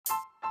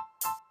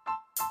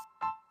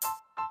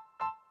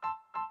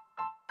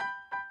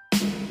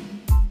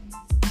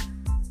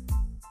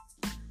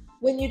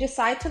When you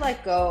decide to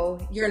let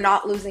go, you're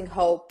not losing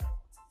hope.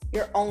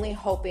 You're only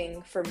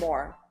hoping for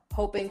more,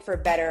 hoping for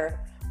better,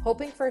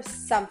 hoping for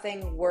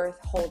something worth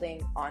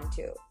holding on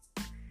to.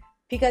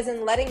 Because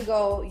in letting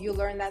go, you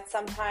learn that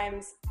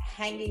sometimes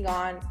hanging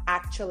on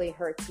actually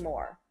hurts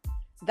more,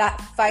 that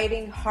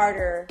fighting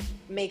harder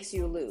makes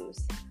you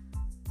lose,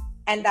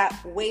 and that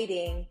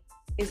waiting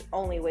is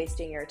only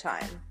wasting your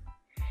time.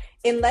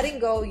 In letting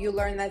go, you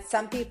learn that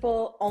some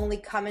people only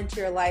come into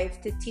your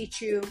life to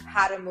teach you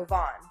how to move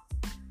on,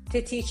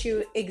 to teach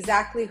you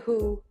exactly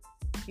who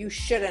you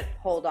shouldn't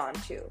hold on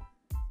to.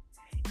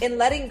 In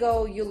letting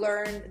go, you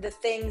learn the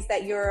things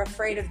that you're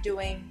afraid of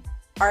doing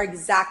are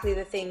exactly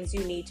the things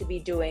you need to be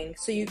doing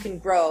so you can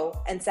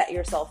grow and set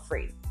yourself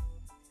free.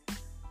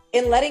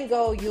 In letting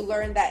go, you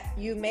learn that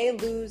you may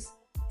lose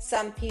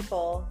some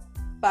people,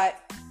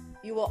 but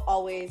you will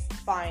always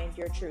find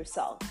your true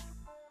self.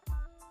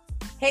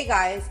 Hey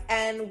guys,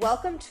 and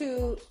welcome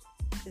to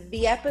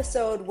the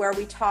episode where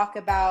we talk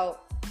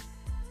about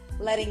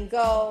letting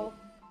go,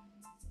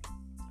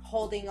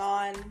 holding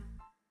on,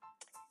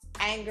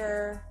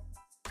 anger,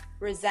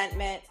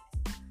 resentment,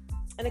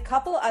 and a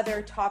couple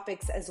other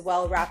topics as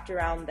well wrapped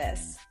around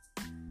this.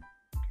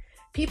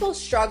 People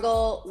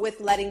struggle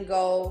with letting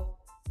go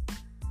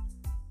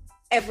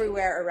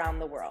everywhere around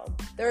the world.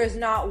 There is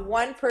not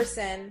one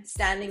person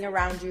standing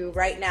around you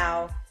right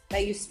now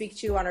that you speak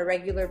to on a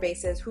regular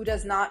basis who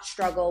does not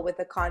struggle with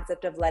the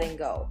concept of letting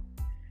go.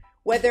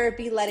 Whether it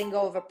be letting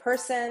go of a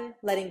person,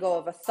 letting go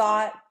of a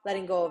thought,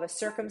 letting go of a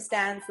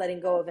circumstance, letting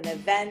go of an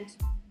event.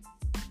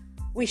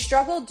 We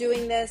struggle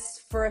doing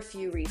this for a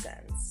few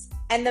reasons.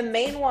 And the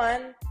main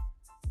one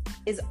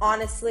is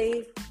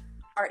honestly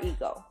our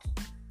ego.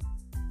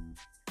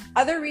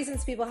 Other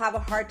reasons people have a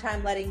hard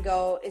time letting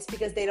go is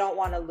because they don't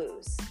want to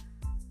lose.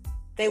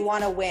 They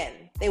want to win.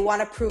 They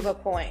want to prove a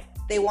point.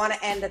 They want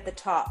to end at the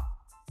top.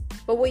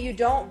 But what you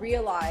don't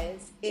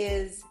realize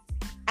is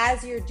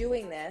as you're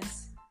doing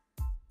this,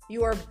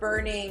 you are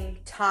burning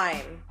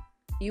time.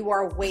 You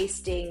are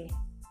wasting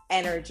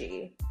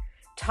energy.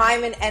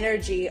 Time and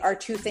energy are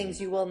two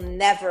things you will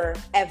never,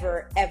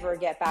 ever, ever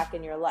get back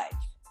in your life.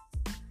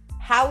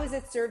 How is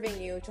it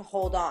serving you to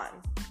hold on?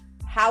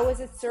 How is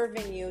it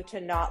serving you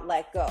to not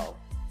let go?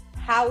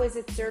 How is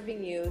it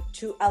serving you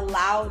to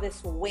allow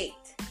this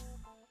weight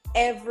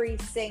every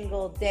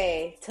single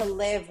day to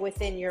live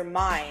within your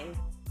mind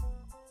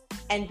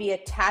and be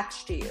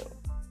attached to you?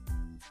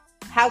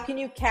 How can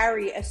you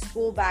carry a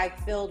school bag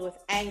filled with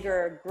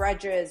anger,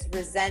 grudges,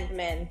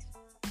 resentment?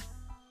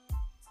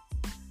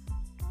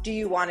 Do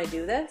you want to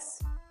do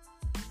this?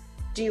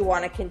 Do you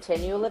want to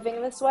continue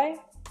living this way?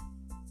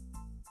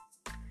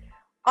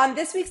 On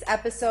this week's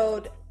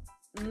episode,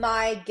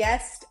 my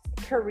guest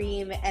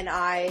Kareem and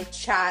I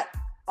chat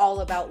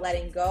all about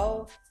letting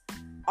go,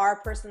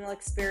 our personal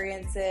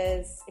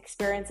experiences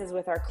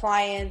with our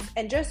clients,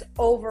 and just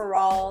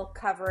overall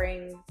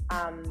covering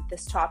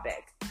this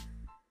topic.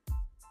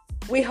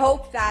 We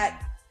hope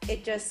that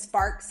it just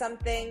sparks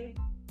something,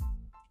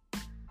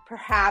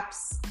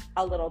 perhaps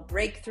a little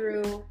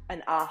breakthrough,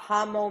 an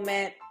aha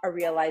moment, a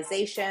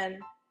realization.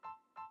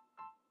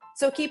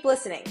 So keep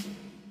listening,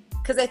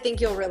 because I think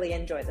you'll really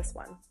enjoy this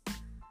one.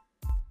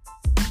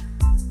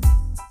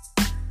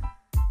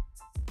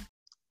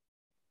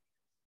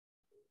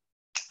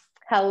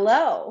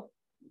 Hello.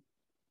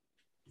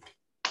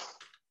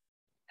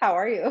 How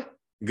are you?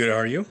 Good, how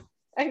are you?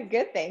 I'm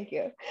good, thank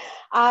you.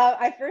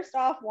 I first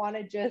off want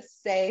to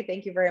just say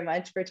thank you very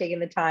much for taking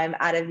the time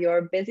out of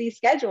your busy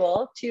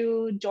schedule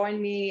to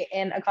join me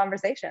in a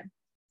conversation.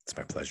 It's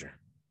my pleasure.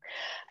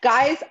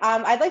 Guys,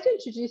 I'd like to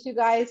introduce you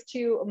guys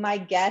to my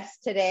guest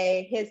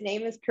today. His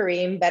name is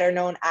Kareem, better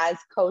known as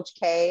Coach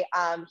K.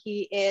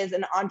 He is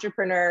an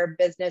entrepreneur,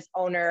 business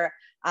owner,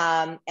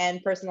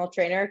 and personal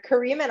trainer.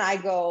 Kareem and I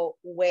go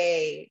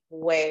way,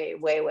 way,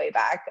 way, way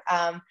back.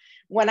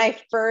 When I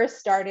first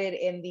started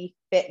in the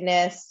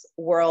fitness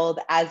world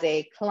as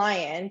a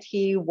client,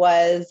 he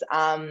was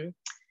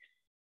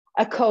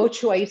a coach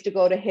who I used to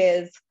go to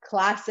his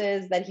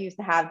classes that he used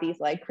to have these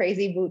like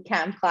crazy boot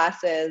camp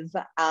classes.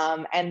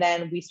 And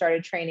then we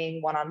started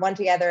training one-on-one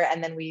together,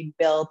 and then we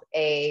built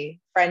a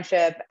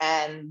friendship,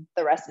 and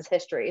the rest is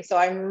history. So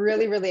I'm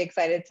really, really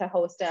excited to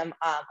host him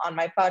on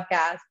my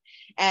podcast.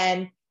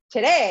 And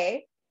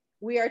today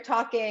we are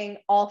talking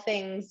all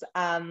things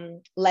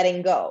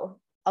letting go.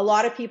 A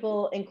lot of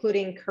people,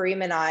 including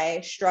Kareem and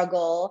I,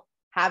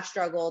 have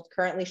struggled,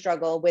 currently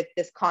struggle with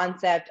this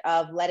concept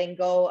of letting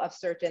go of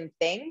certain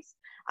things.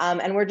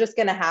 And we're just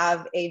going to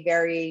have a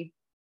very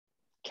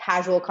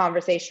casual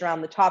conversation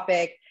around the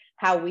topic,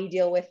 how we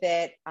deal with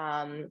it.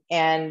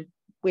 And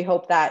we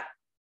hope that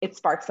it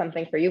sparks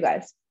something for you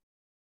guys.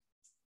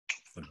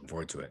 Looking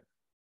forward to it.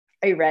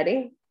 Are you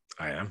ready?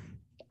 I am.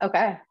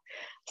 Okay.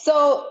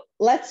 So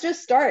let's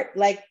just start.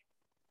 Like,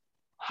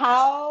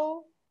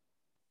 how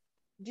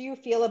do you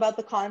feel about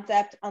the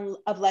concept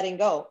of letting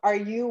go? Are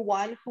you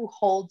one who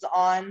holds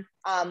on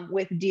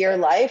with dear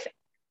life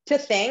to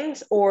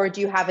things, or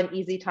do you have an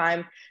easy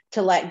time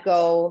to let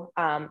go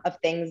of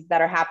things that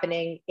are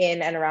happening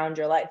in and around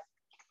your life?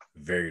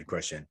 Very good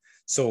question.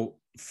 So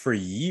for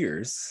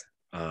years,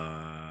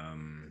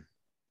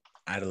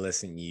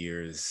 adolescent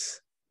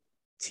years,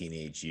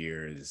 teenage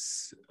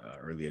years,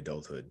 early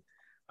adulthood,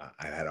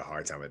 I had a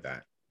hard time with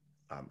that.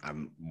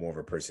 I'm more of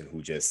a person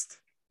who just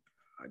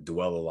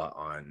dwell a lot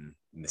on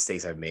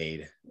mistakes I've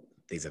made,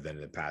 things I've done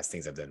in the past,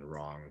 things I've done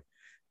wrong,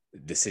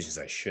 decisions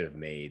I should have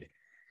made.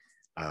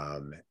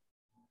 Um,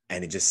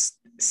 and it just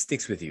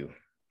sticks with you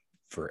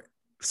for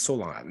so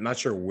long. I'm not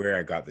sure where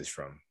I got this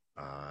from.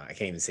 I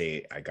can't even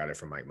say I got it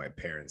from my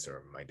parents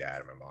or my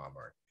dad or my mom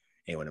or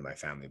anyone in my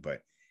family,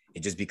 but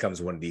it just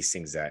becomes one of these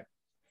things that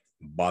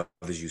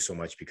bothers you so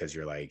much because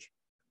you're like,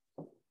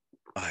 oh,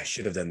 I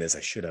should have done this.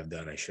 I should have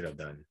done.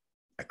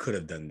 I could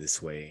have done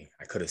this way.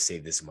 I could have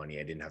saved this money.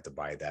 I didn't have to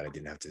buy that. I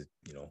didn't have to,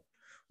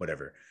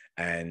 whatever.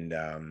 And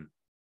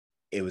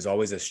it was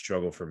always a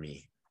struggle for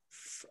me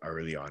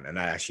early on. And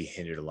that actually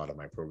hindered a lot of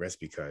my progress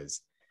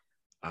because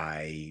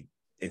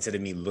instead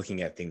of me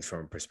looking at things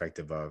from a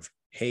perspective of,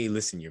 hey,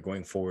 listen, you're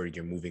going forward,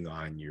 you're moving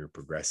on, you're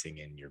progressing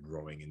and you're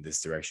growing in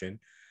this direction,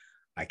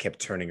 I kept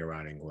turning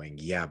around and going,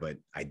 yeah, but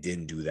I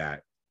didn't do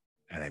that.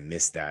 And I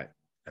missed that.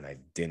 And I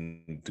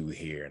didn't do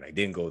here. And I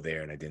didn't go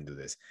there. And I didn't do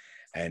this.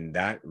 And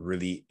that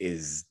really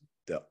is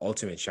the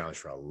ultimate challenge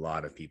for a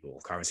lot of people.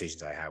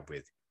 Conversations I have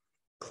with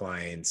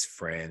clients,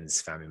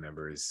 friends, family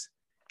members,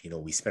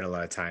 we spend a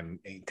lot of time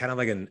kind of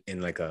like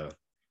in like a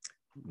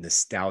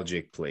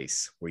nostalgic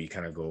place where you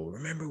kind of go,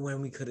 remember when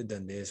we could have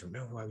done this,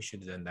 remember why we should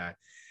have done that.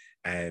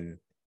 And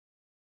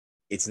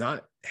it's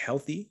not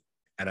healthy.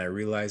 And I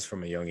realized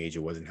from a young age, it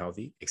wasn't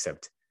healthy,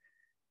 except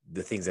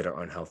the things that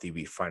are unhealthy,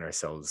 we find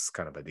ourselves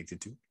kind of addicted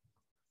to.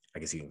 I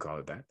guess you can call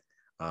it that.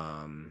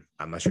 I'm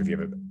not sure if you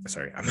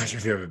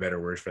have a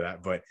better word for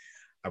that, but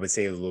I would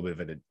say a little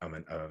bit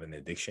of an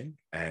addiction.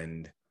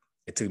 And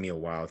it took me a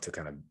while to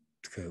kind of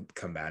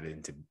combat it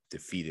and to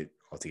defeat it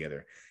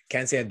altogether.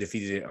 Can't say I've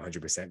defeated it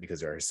 100% because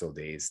there are still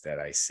days that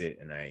I sit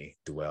and I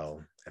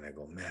dwell and I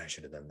go, man, I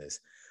should have done this.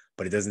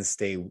 But it doesn't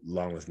stay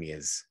long with me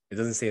as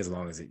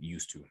long as it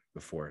used to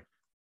before,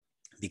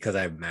 because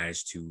I've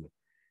managed to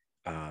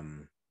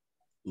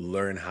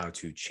learn how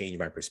to change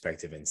my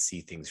perspective and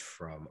see things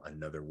from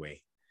another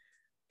way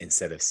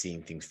instead of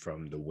seeing things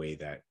from the way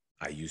that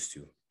I used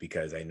to.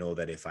 Because I know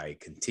that if I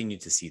continue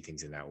to see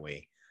things in that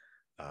way,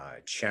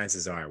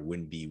 chances are I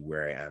wouldn't be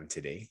where I am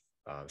today.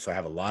 So I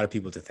have a lot of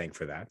people to thank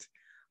for that.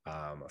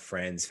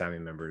 Friends, family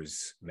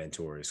members,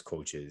 mentors,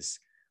 coaches,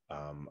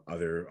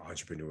 other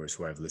entrepreneurs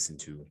who I've listened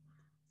to.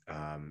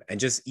 And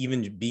just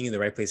even being in the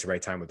right place at the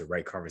right time with the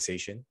right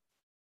conversation.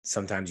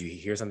 Sometimes you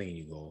hear something and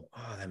you go,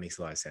 oh, that makes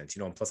a lot of sense.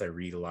 And plus I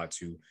read a lot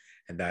too.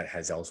 And that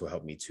has also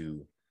helped me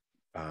to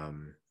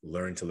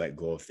learn to let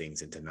go of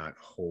things and to not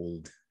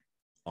hold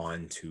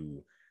on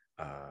to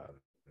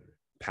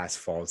past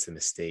faults and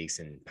mistakes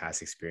and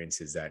past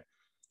experiences that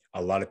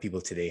a lot of people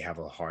today have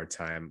a hard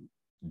time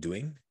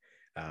doing,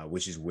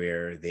 which is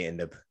where they end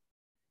up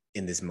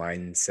in this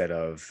mindset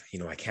of,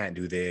 I can't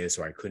do this,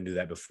 or I couldn't do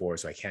that before,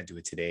 so I can't do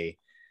it today.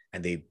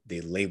 And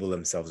they label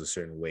themselves a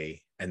certain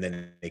way. And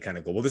then they kind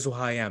of go, well, this is how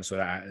I am. So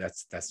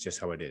that's just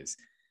how it is.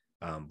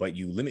 But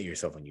you limit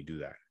yourself when you do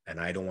that. And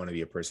I don't want to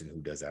be a person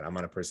who does that. I'm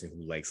not a person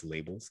who likes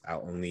labels.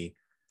 I'll only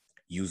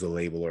use a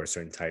label or a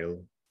certain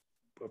title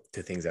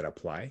to things that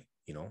apply,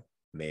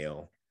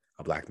 male,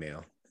 a black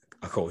male,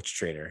 a coach,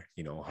 trainer,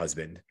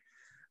 husband.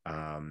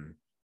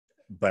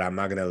 But I'm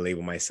not going to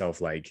label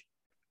myself like,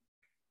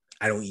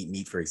 I don't eat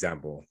meat, for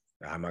example.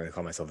 I'm not going to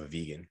call myself a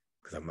vegan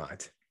because I'm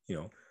not,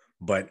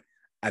 but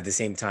at the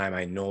same time,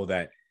 I know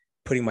that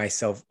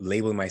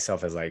labeling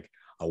myself as like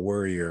a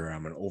worrier,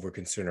 I'm an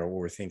overconcerner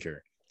or overthinker.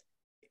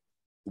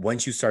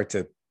 Once you start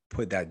to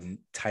put that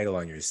title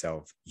on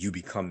yourself, you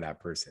become that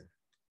person.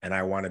 And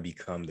I want to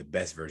become the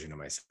best version of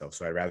myself.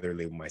 So I'd rather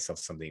label myself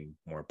something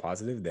more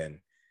positive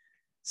than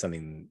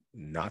something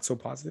not so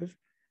positive.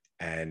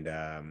 And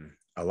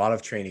a lot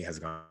of training has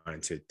gone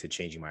into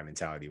changing my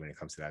mentality when it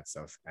comes to that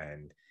stuff.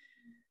 And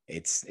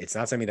it's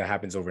not something that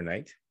happens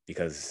overnight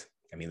because,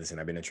 listen,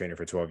 I've been a trainer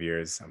for 12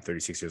 years. I'm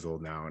 36 years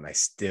old now, and I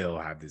still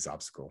have this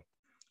obstacle.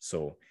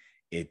 So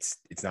it's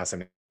not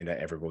something that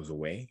ever goes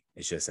away.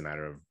 It's just a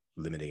matter of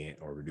limiting it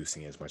or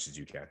reducing it as much as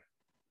you can.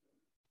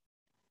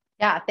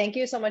 Yeah, thank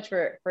you so much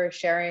for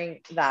sharing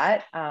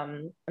that.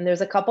 And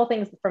there's a couple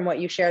things from what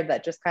you shared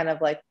that just kind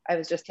of like, I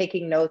was just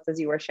taking notes as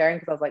you were sharing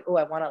because I was like, oh,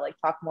 I want to like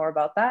talk more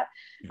about that.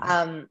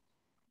 Mm-hmm.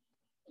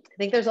 I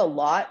think there's a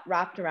lot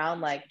wrapped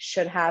around like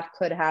should have,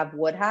 could have,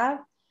 would have.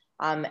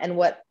 And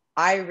what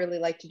I really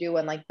like to do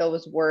when like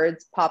those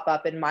words pop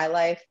up in my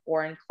life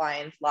or in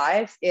clients'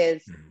 lives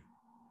is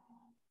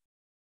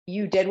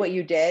you did what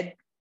you did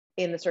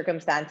in the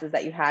circumstances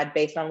that you had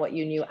based on what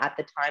you knew at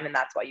the time. And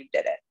that's why you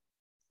did it.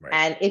 Right.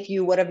 And if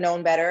you would have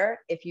known better,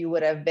 if you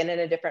would have been in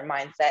a different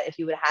mindset, if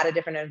you would have had a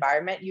different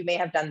environment, you may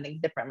have done things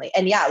differently.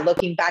 And yeah,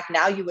 looking back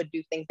now, you would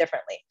do things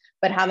differently.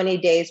 But how many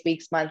days,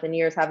 weeks, months, and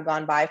years have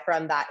gone by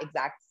from that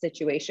exact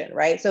situation,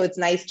 right? So it's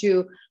nice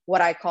to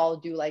what I call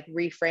do like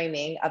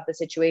reframing of the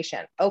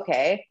situation.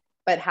 Okay,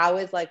 but how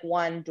is like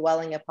one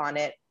dwelling upon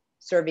it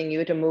serving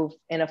you to move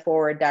in a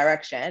forward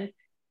direction?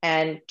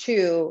 And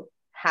two,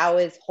 how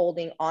is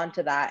holding on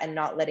to that and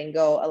not letting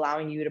go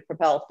allowing you to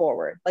propel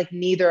forward? Like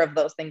neither of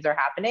those things are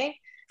happening.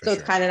 For So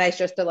it's sure. kind of nice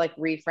just to like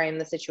reframe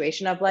the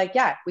situation of like,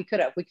 yeah, we could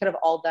have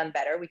all done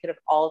better. We could have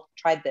all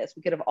tried this.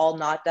 We could have all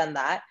not done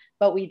that,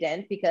 but we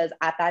didn't, because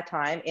at that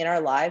time in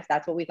our lives,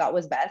 that's what we thought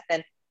was best.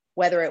 And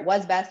whether it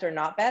was best or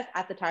not best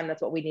at the time,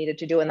 that's what we needed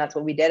to do. And that's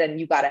what we did. And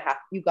you gotta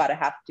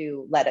have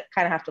to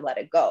let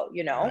it go,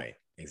 you know? Right.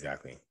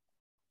 Exactly.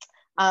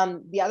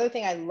 The other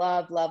thing I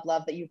love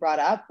that you brought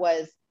up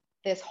was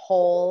this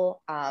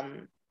whole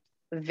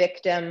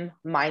victim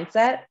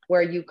mindset,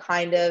 where you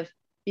kind of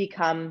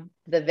become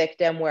the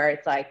victim, where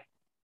it's like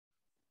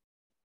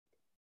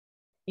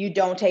you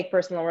don't take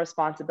personal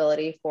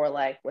responsibility for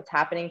like what's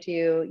happening to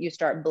you. You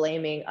start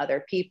blaming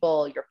other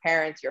people, your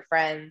parents, your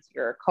friends,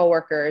 your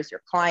coworkers,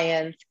 your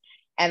clients,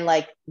 and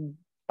like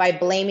by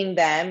blaming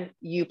them,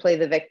 you play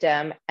the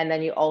victim, and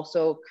then you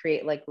also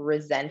create like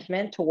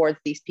resentment towards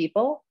these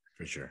people.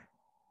 For sure.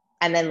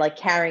 And then like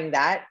carrying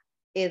that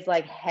is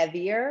like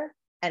heavier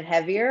and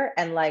heavier,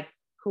 and like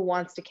who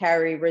wants to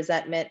carry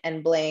resentment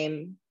and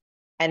blame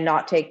and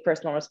not take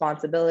personal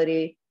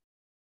responsibility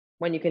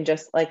when you can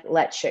just like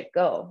let shit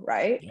go,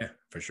 right? Yeah,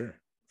 for sure.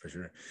 For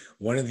sure.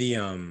 One of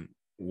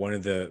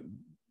the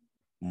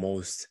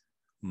most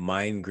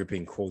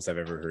mind-gripping quotes I've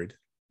ever heard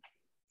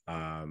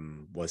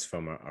was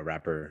from a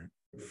rapper,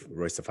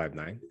 Royce the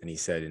 5'9", and he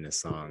said in a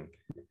song,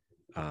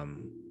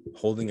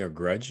 holding a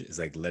grudge is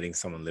like letting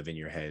someone live in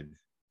your head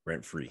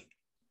rent free.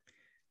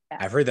 Yeah.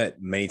 I've heard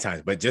that many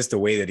times, but just the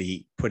way that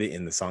he put it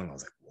in the song, I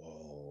was like,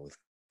 whoa, it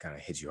kind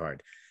of hits you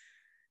hard.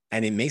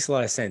 And it makes a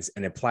lot of sense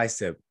and applies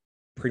to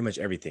pretty much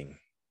everything.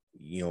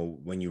 You know,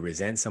 when you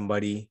resent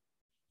somebody,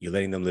 you're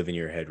letting them live in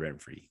your head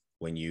rent free.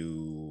 When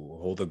you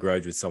hold a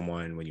grudge with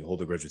someone, when you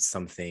hold a grudge with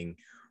something,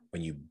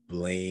 when you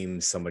blame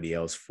somebody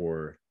else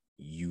for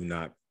you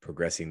not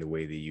progressing the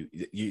way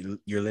that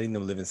you're letting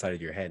them live inside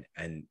of your head.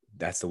 And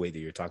that's the weight that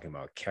you're talking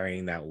about,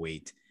 carrying that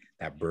weight,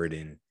 that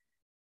burden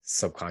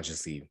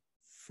subconsciously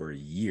for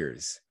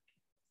years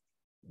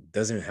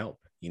doesn't help,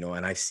 you know.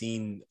 And I've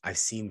seen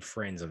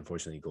friends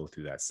unfortunately go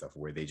through that stuff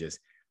where they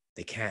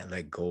can't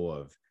let go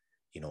of,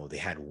 you know, they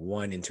had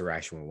one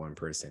interaction with one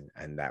person,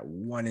 and that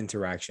one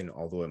interaction,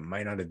 although it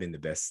might not have been the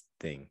best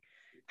thing,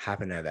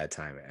 happened at that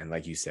time. And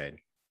like you said,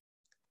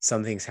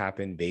 some things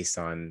happen based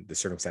on the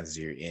circumstances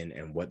you're in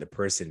and what the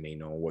person may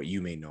know, what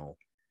you may know.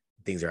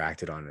 Things are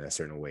acted on in a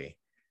certain way,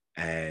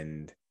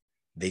 and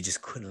they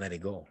just couldn't let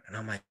it go. And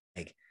I'm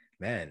like,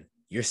 man,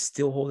 you're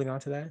still holding on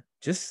to that.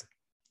 Just,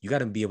 you got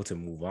to be able to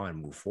move on,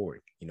 move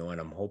forward, you know.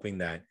 And I'm hoping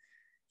that,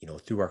 you know,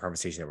 through our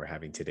conversation that we're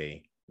having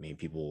today, I mean,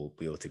 people will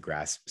be able to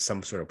grasp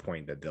some sort of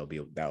point that that'll be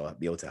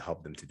able to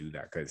help them to do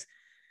that. Because,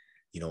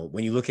 you know,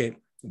 when you look at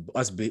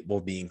us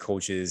both being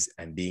coaches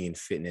and being in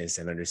fitness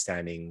and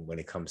understanding when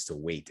it comes to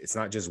weight, it's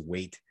not just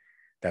weight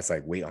that's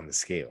like weight on the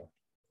scale.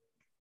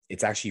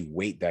 It's actually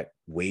weight that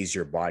weighs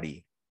your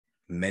body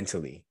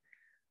mentally,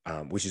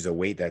 which is a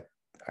weight that,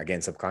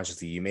 again,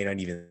 subconsciously, you may not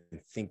even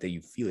think that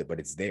you feel it, but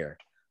it's there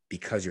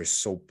because you're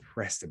so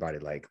pressed about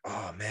it. Like,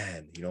 oh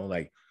man, you know,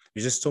 like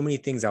there's just so many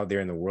things out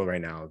there in the world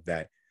right now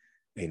that,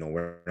 you know,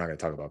 we're not going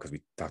to talk about because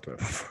we talked about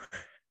it before,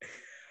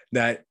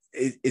 that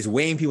is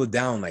weighing people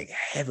down like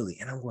heavily.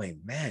 And I'm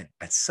going, man,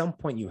 at some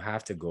point you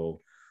have to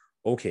go,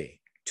 okay,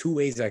 two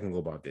ways I can go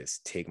about this: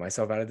 take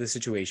myself out of this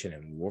situation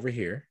and move over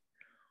here,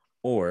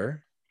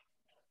 or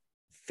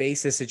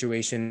face the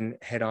situation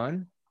head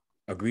on,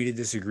 agree to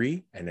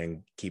disagree, and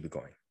then keep it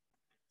going.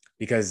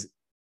 Because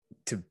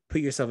to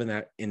put yourself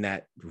in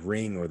that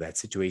ring or that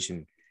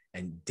situation,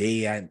 and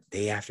day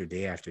after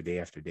day after day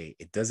after day,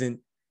 it doesn't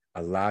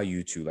allow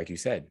you to, like you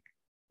said,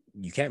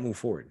 you can't move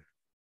forward.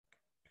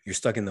 You're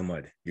stuck in the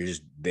mud. You're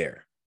just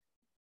there.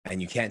 And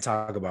you can't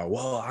talk about,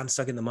 well, I'm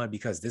stuck in the mud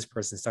because this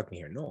person stuck me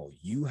here. No,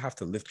 you have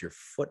to lift your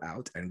foot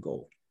out and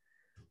go.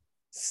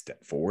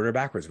 Step forward or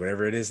backwards,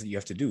 whatever it is that you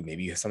have to do.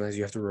 Maybe sometimes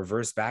you have to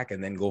reverse back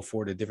and then go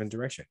forward a different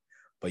direction.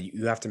 But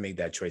you have to make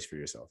that choice for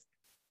yourself.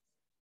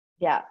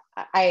 Yeah,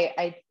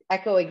 I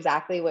echo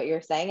exactly what you're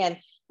saying. And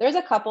there's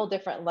a couple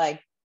different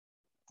like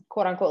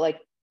quote unquote like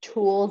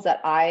tools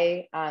that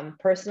I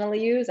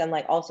personally use and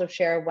like also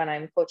share when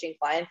I'm coaching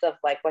clients of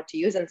like what to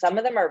use. And some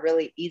of them are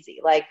really easy.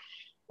 Like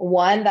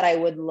one that I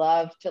would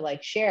love to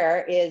like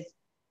share is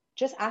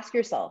just ask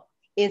yourself,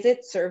 is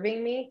it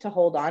serving me to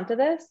hold on to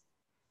this?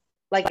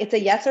 Like it's a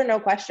yes or no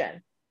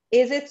question.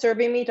 Is it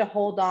serving me to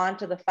hold on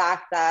to the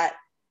fact that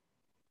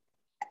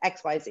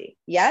XYZ?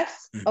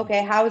 Yes.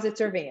 Okay. How is it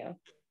serving you?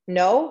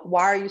 No.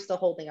 Why are you still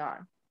holding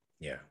on?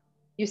 Yeah.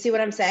 You see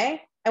what I'm saying?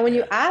 And when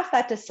you ask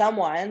that to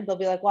someone, they'll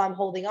be like, well, I'm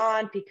holding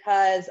on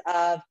because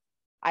of,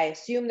 I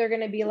assume they're going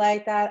to be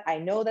like that. I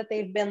know that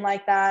they've been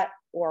like that,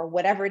 or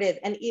whatever it is.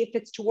 And if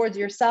it's towards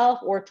yourself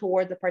or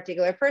towards a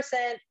particular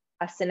person,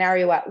 a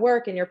scenario at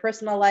work, in your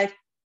personal life,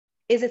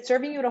 is it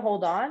serving you to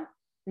hold on?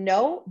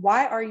 No.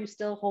 Why are you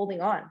still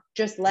holding on?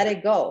 Just let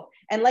it go.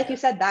 And like you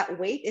said, that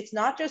weight, it's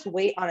not just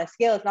weight on a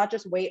scale. It's not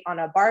just weight on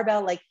a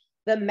barbell. Like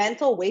the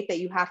mental weight that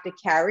you have to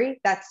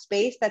carry, that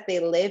space that they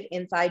live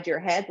inside your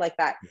head, like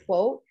that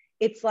quote,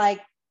 it's like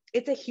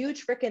it's a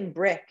huge freaking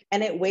brick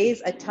and it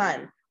weighs a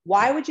ton.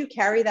 Why would you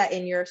carry that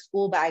in your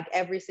school bag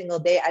every single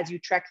day as you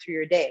trek through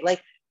your day?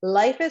 Like,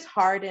 life is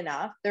hard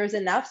enough. There's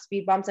enough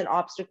speed bumps and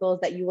obstacles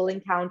that you will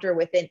encounter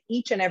within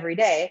each and every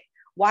day.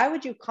 Why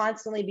would you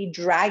constantly be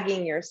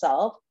dragging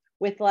yourself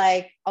with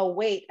like a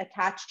weight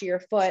attached to your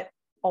foot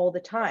all the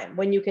time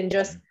when you can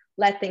just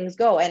let things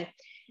go? And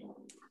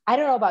I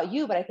don't know about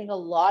you, but I think a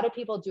lot of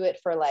people do it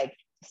for like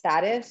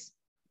status,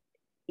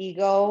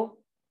 ego,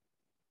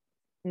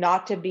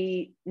 not to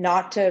be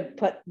like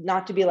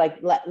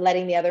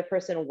letting the other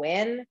person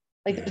win.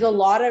 Like, there's a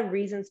lot of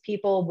reasons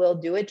people will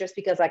do it just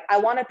because, like, I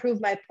want to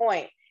prove my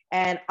point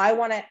and I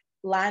want to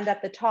land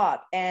at the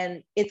top,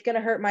 and it's going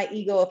to hurt my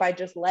ego if I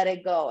just let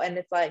it go. And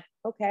it's like,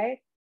 okay,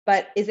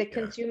 but is it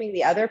consuming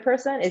the other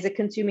person? Is it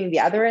consuming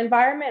the other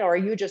environment, or are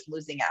you just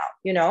losing out,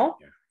 you know?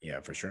 Yeah,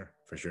 for sure.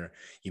 For sure.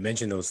 You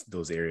mentioned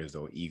those areas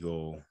though,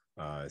 ego,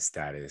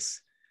 status.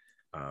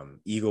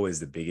 Ego is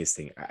the biggest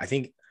thing. I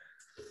think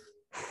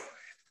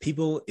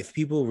if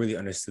people really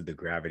understood the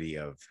gravity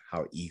of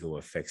how ego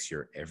affects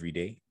your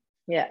everyday,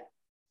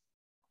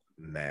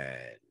 man,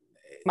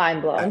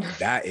 mind blown.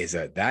 That is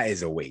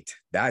a weight.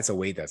 That's a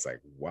weight that's like,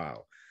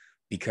 wow,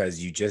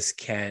 because you just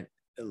can't,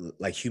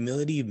 like,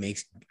 humility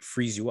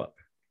frees you up.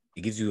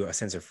 It gives you a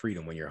sense of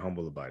freedom when you're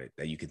humble about it,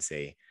 that you can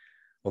say,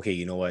 okay,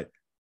 you know what?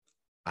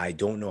 I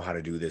don't know how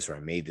to do this, or I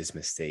made this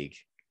mistake.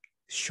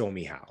 Show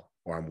me how,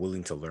 or I'm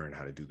willing to learn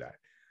how to do that.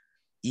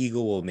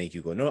 Ego will make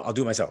you go, no, I'll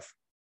do it myself,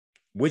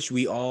 which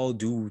we all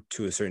do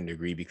to a certain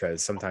degree,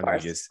 because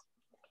sometimes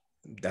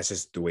that's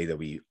just the way that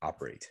we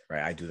operate,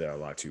 right? I do that a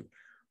lot too.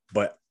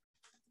 But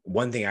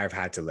one thing I've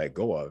had to let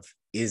go of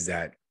is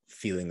that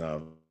feeling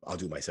of I'll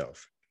do it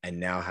myself, and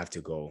now have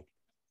to go,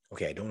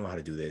 okay, I don't know how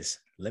to do this.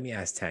 Let me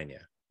ask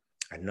Tanya.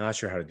 I'm not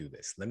sure how to do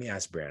this. Let me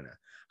ask Brianna.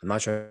 I'm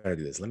not sure how to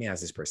do this. Let me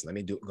ask this person. Let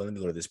me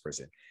go to this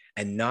person,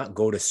 and not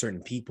go to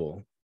certain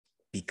people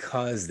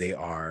because they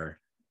are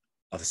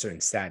of a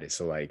certain status.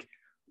 So like,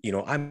 you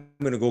know, I'm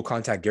going to go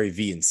contact Gary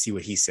Vee and see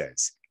what he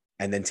says,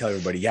 and then tell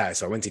everybody, yeah,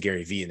 so I went to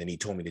Gary Vee and then he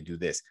told me to do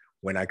this,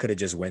 when I could have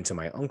just went to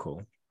my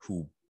uncle,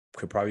 who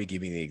could probably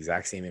give me the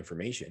exact same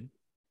information,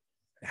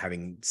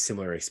 having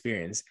similar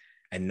experience,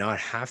 and not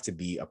have to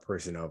be a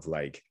person of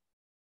like,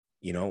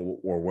 you know,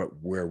 or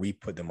where we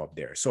put them up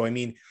there. So, I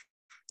mean,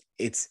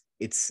 it's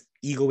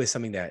ego is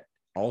something that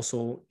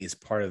also is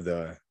part of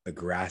the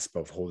grasp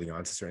of holding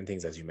on to certain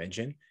things, as you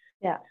mentioned,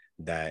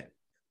 that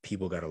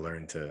people got to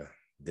learn to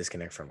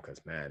disconnect from,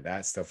 because man,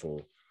 that stuff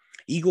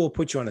ego will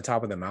put you on the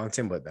top of the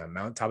mountain, but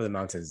the top of the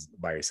mountain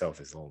by yourself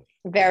is lonely.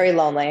 Very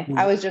lonely.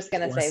 I was just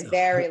going to say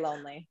very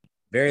lonely.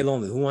 Very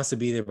lonely. Who wants to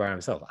be there by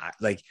himself?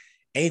 Like,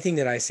 anything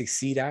that I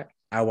succeed at,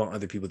 I want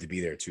other people to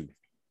be there too.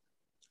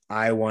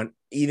 I want,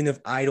 even if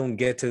I don't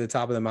get to the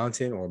top of the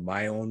mountain or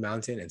my own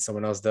mountain and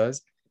someone else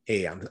does,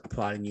 hey, I'm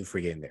applauding you for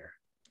getting there.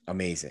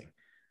 Amazing.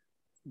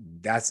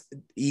 That's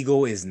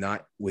ego is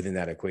not within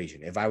that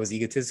equation. If I was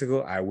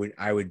egotistical,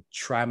 I would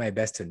try my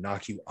best to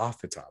knock you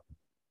off the top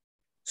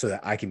so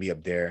that I can be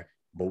up there.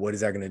 But what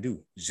is that going to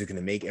do? It's just going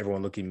to make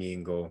everyone look at me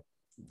and go,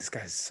 this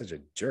guy's such a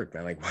jerk,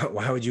 man. Like,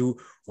 why would you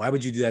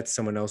do that to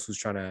someone else who's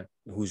trying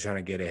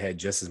to get ahead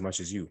just as much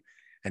as you?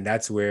 And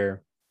that's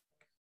where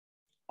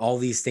all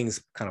these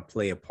things kind of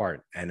play a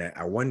part. And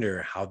I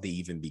wonder how they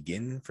even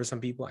begin for some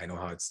people. I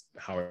know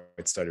how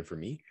it started for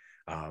me.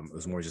 It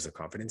was more just a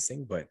confidence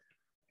thing, but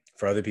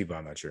for other people,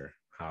 I'm not sure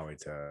how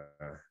it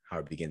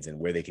begins and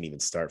where they can even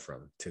start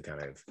from to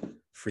kind of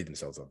free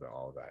themselves of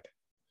all of that.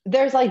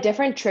 There's like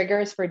different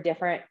triggers for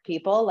different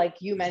people. Like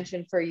you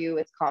mentioned, for you,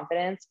 it's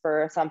confidence.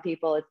 For some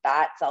people, it's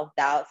that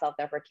self-doubt,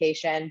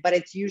 self-deprecation, but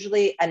it's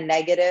usually a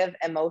negative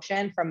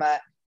emotion from a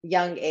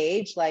young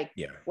age. Like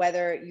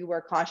whether you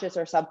were conscious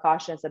or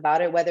subconscious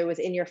about it, whether it was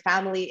in your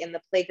family, in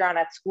the playground,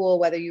 at school,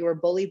 whether you were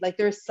bullied, like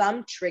there's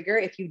some trigger,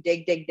 if you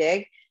dig,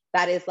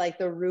 that is like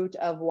the root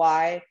of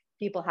why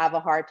people have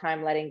a hard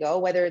time letting go,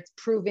 whether it's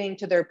proving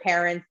to their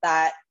parents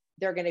that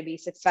they're going to be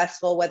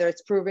successful, whether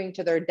it's proving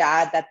to their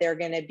dad that they're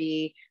going to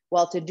be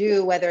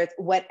well-to-do, whether it's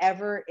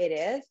whatever it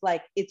is,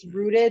 like it's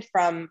rooted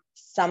from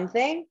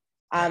something.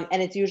 And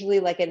it's usually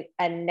like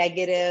a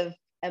negative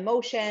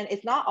emotion.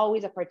 It's not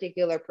always a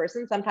particular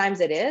person. Sometimes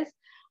it is.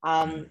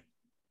 And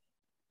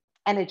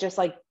it just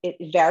like, it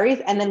varies.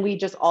 And then we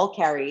just all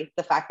carry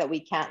the fact that we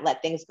can't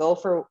let things go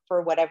for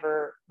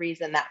whatever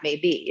reason that may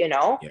be, you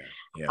know?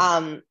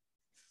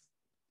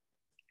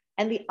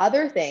 And the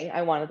other thing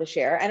I wanted to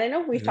share, and I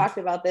know we've talked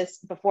about this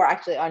before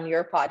actually on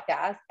your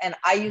podcast, and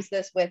I use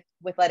this with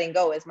letting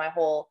go, is my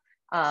whole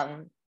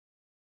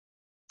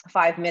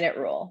 5-minute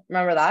rule.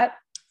 Remember that?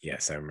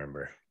 Yes, I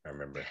remember.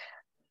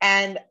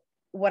 And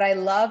what I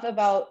love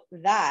about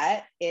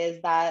that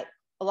is that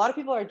a lot of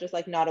people are just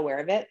like not aware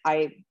of it.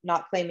 I'm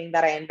not claiming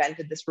that I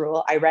invented this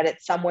rule. I read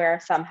it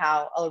somewhere,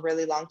 somehow, a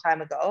really long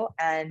time ago.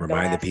 And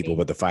remind the people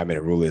what the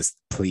 5-minute rule is,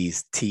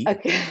 please, T.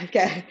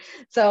 Okay.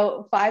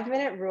 So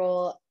 5-minute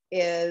rule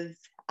is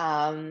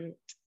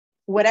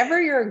whatever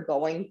you're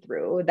going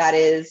through that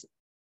is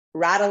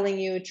rattling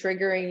you,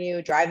 triggering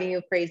you, driving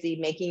you crazy,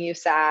 making you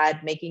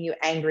sad, making you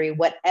angry,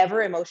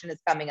 whatever emotion is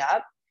coming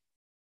up,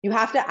 you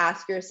have to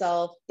ask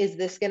yourself, is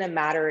this going to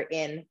matter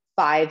in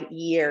 5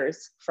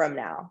 years from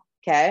now?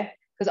 Okay.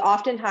 Because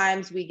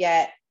oftentimes we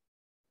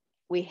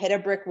hit a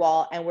brick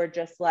wall and we're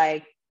just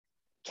like,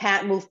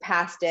 can't move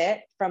past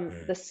it from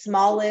the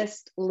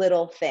smallest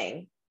little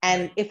thing.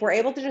 And if we're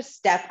able to just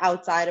step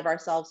outside of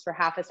ourselves for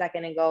half a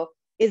second and go,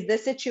 is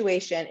this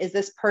situation, is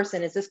this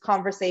person, is this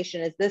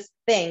conversation, is this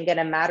thing going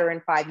to matter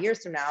in 5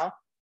 years from now?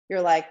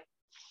 You're like,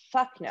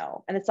 fuck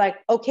no. And it's like,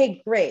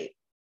 okay, great.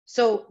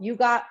 So you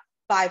got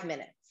 5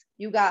 minutes.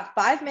 You got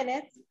 5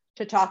 minutes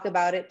to talk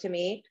about it to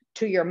me,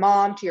 to your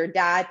mom, to your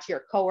dad, to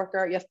your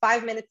coworker. You have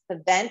 5 minutes to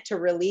vent, to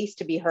release,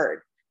 to be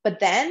heard. But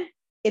then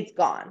it's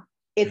gone.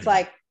 It's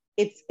like,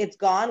 it's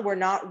gone. We're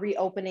not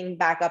reopening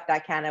back up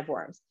that can of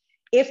worms.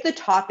 If the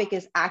topic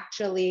is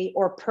actually,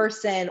 or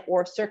person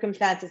or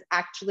circumstance is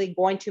actually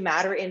going to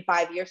matter in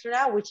 5 years from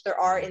now, which there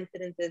are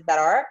incidences that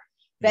are,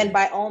 then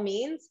by all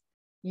means,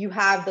 you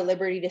have the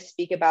liberty to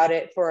speak about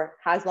it for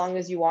as long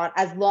as you want,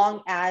 as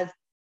long as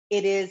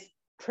it is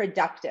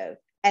productive,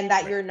 and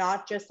that you're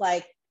not just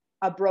like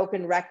a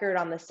broken record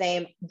on the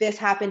same, this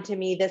happened to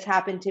me,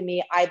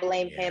 I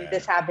blame him,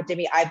 this happened to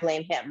me, I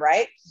blame him,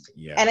 right?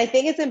 And I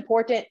think it's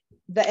important,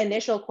 the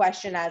initial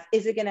question as,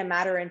 is it going to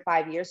matter in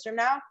 5 years from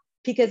now?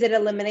 Because it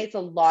eliminates a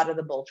lot of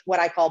the bullshit, what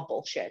I call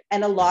bullshit,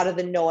 and a lot of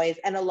the noise,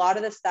 and a lot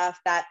of the stuff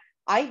that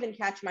I even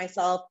catch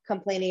myself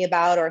complaining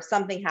about, or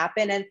something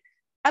happened. And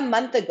a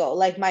month ago,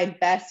 like my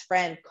best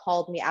friend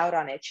called me out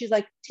on it. She's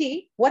like,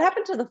 T, what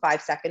happened to the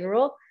 5-second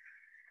rule?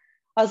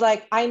 I was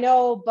like, I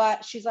know,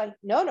 but she's like,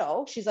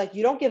 no. She's like,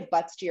 you don't give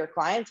butts to your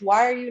clients.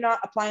 Why are you not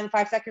applying the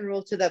 5-second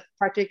rule to the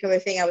particular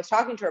thing I was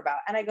talking to her about?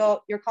 And I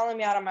go, you're calling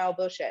me out on my old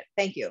bullshit.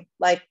 Thank you.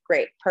 Like,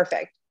 great,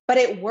 perfect. But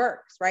it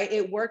works, right?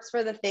 It works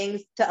for the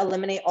things to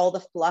eliminate all the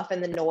fluff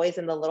and the noise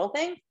and the little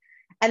things.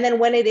 And then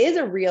when it is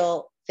a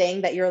real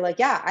thing that you're like,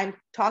 yeah, I'm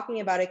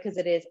talking about it because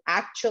it is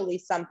actually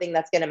something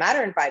that's going to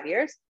matter in 5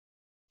 years,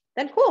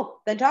 then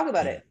cool. Then talk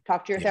about it.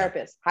 Talk to your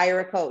therapist, hire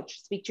a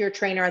coach, speak to your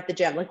trainer at the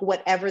gym, like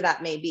whatever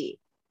that may be.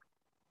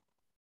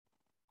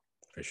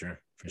 For sure.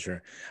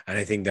 And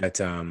I think that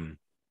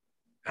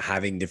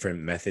having different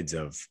methods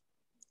or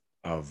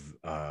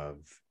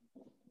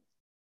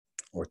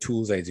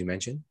tools, as you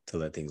mentioned, to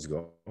let things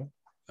go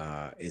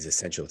is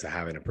essential to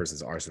having a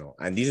person's arsenal.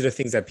 And these are the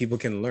things that people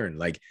can learn.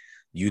 Like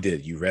you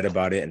did, you read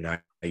about it, and now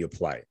you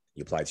apply it.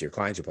 You apply it to your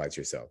clients, you apply it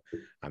to yourself.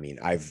 I mean,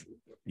 I've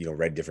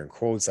read different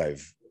quotes.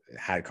 I've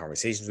had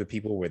conversations with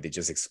people where they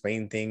just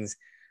explain things.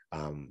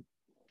 When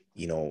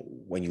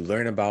you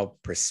learn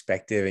about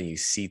perspective and you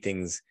see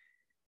things,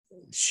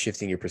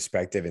 shifting your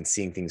perspective and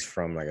seeing things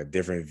from like a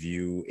different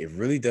view, it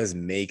really does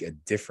make a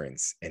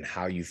difference in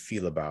how you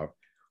feel about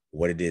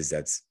what it is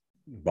that's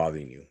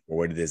bothering you, or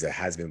what it is that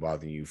has been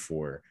bothering you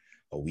for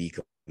a week,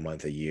 a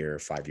month, a year,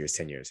 5 years,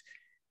 10 years,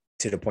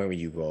 to the point where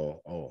you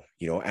go, oh,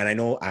 and I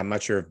know, I'm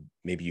not sure if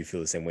maybe you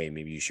feel the same way,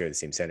 maybe you share the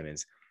same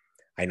sentiments.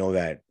 I know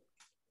that,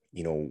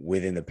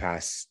 within the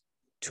past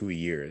 2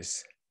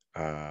 years,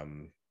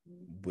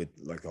 with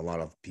like a lot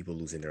of people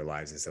losing their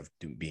lives and stuff,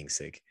 being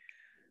sick,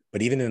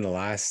 but even in the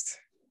last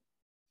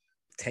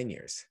 10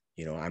 years,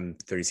 I'm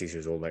 36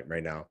 years old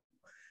right now,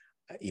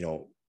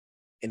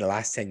 in the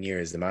last 10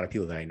 years, the amount of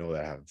people that I know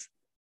that have,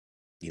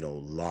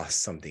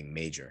 lost something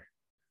major,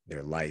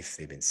 their life,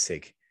 they've been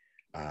sick,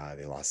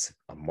 they lost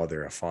a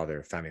mother, a father,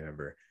 a family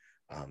member,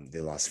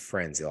 they lost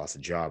friends, they lost a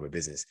job, a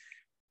business,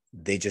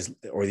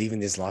 or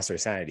even just lost their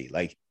sanity.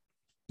 Like,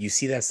 you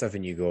see that stuff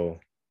and you go,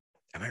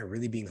 am I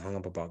really being hung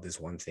up about this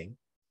one thing?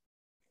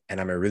 And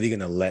am I really going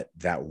to let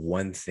that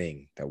one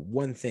thing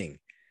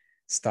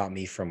stop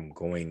me from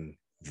going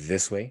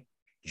this way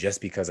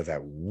just because of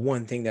that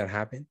one thing that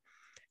happened?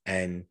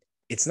 And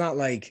it's not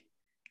like,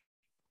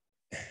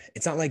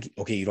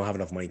 okay, you don't have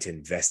enough money to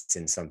invest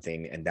in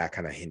something and that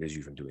kind of hinders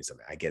you from doing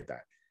something. I get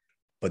that.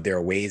 But there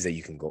are ways that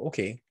you can go,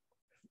 okay,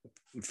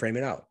 frame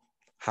it out.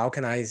 How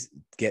can I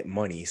get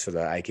money so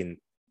that I can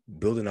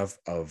build enough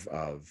of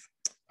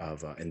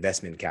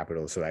investment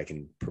capital so that I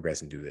can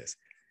progress and do this?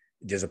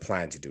 There's a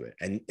plan to do it.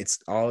 And it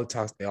all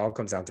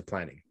comes down to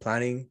planning,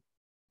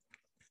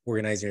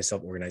 organizing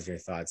yourself, organizing your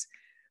thoughts,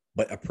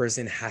 but a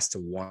person has to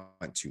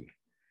want to.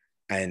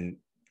 And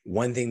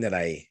one thing that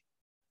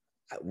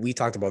we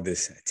talked about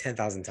this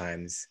 10,000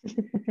 times.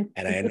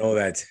 And I know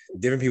that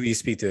different people you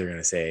speak to, they're going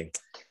to say,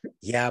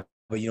 yeah,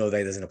 but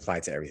that doesn't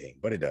apply to everything,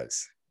 but it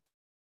does.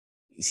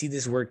 You see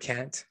this word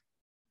can't?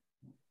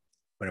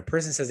 When a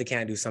person says they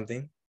can't do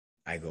something,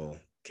 I go,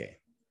 okay,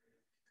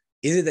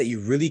 is it that you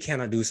really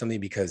cannot do something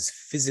because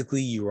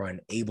physically you are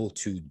unable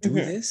to do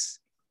this?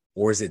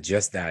 Or is it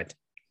just that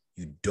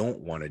you don't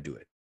want to do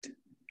it?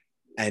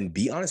 And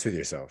be honest with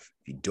yourself.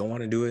 If you don't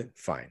want to do it,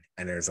 fine.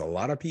 And there's a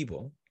lot of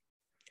people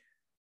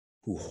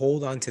who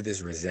hold on to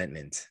this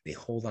resentment. They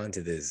hold on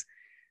to this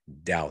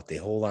doubt. They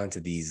hold on to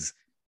these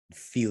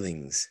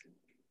feelings,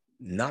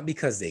 not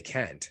because they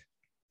can't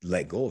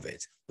let go of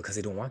it, because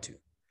they don't want to.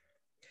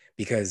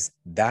 Because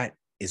that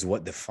is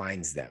what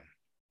defines them.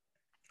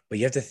 But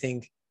you have to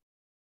think,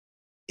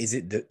 does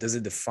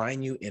it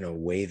define you in a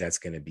way that's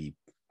going to be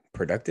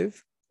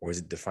productive? Or does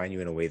it define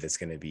you in a way that's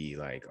going to be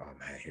like, oh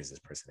man, here's this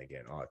person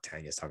again. Oh,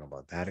 Tanya's talking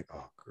about that.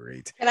 Oh,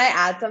 great. Can I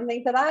add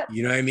something to that?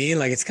 You know what I mean?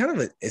 Like, it's kind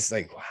of it's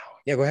like, wow.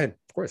 Yeah, go ahead.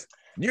 Of course.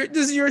 This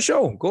is your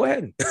show. Go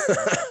ahead.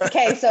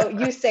 Okay, so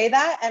you say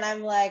that, and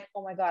I'm like,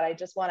 oh my God, I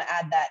just want to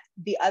add that.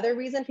 The other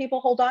reason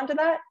people hold on to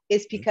that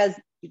is because,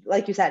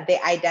 like you said, they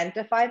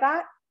identify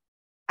that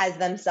as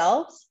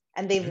themselves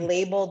and they've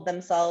labeled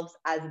themselves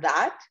as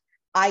that.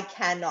 I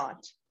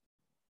cannot.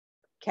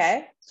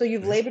 Okay, so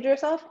you've labeled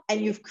yourself, and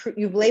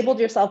you've labeled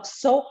yourself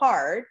so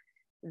hard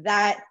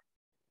that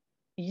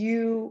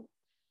you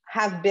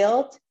have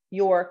built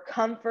your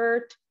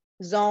comfort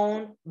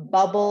zone,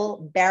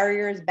 bubble,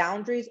 barriers,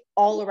 boundaries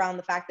all around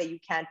the fact that you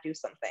can't do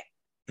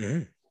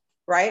something.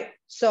 Right?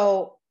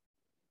 So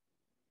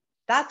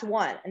that's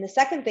one. And the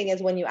second thing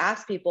is, when you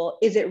ask people,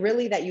 is it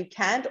really that you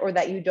can't or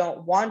that you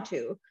don't want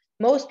to?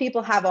 Most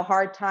people have a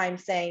hard time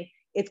saying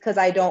it's because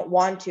I don't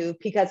want to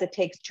because it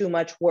takes too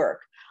much work.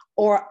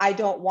 Or I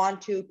don't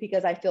want to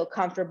because I feel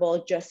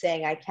comfortable just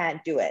saying I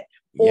can't do it.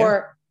 Yeah.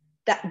 Or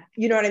that,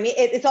 you know what I mean?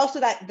 It's also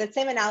that the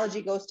same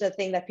analogy goes to the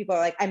thing that people are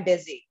like, I'm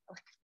busy.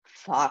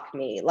 Fuck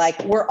me.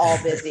 Like, we're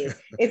all busy.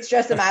 It's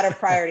just a matter of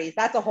priorities.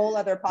 That's a whole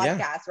other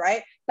podcast,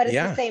 right? But it's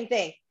the same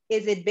thing.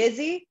 Is it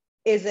busy?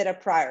 Is it a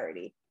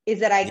priority?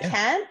 Is it I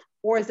can't?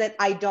 Or is it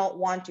I don't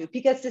want to?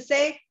 Because to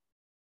say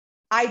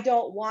I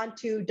don't want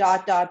to ...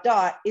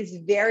 is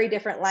very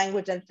different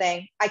language than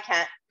saying I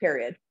can't,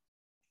 period.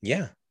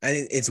 Yeah. And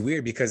it's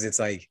weird because it's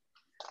like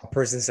a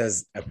person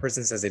says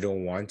they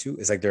don't want to.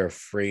 It's like they're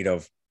afraid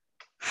of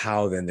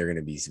how then they're going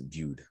to be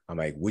viewed. I'm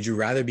like, would you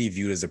rather be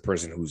viewed as a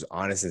person who's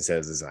honest and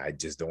says, listen, I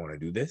just don't want to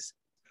do this?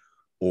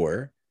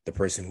 Or the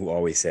person who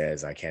always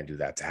says, I can't do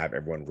that, to have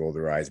everyone roll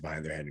their eyes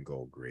behind their head and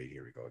go, great,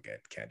 here we go again.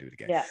 Can't do it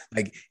again. Yeah.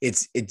 Like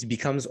it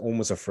becomes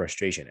almost a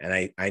frustration.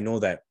 And I know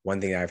that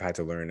one thing I've had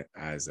to learn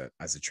as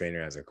a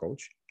trainer, as a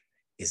coach,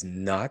 is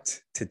not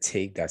to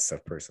take that stuff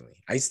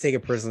personally. I used to take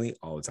it personally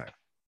all the time.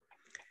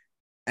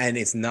 And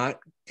it's not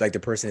like the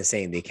person is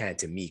saying they can't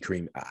to me,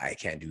 Kareem, I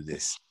can't do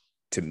this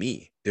to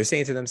me. They're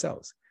saying to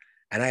themselves.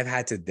 And I've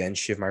had to then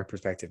shift my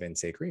perspective and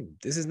say, Kareem,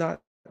 this is not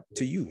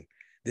to you.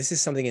 This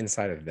is something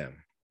inside of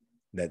them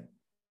that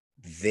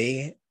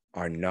they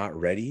are not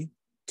ready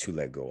to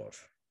let go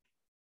of,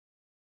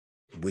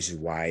 which is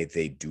why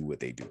they do what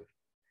they do.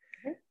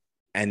 Okay.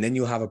 And then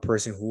you'll have a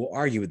person who will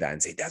argue with that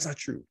and say, that's not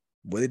true.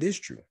 Well, it is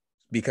true.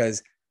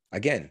 Because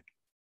again,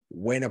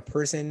 when a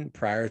person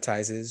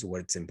prioritizes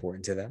what's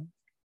important to them,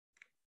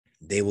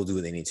 they will do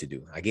what they need to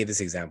do. I gave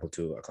this example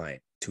to a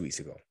client 2 weeks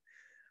ago.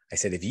 I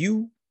said, if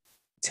you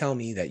tell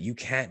me that you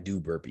can't do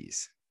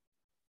burpees,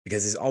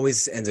 because this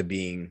always ends up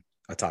being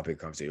a topic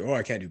of conversation. Oh,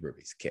 I can't do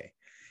burpees. Okay.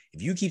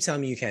 If you keep telling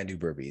me you can't do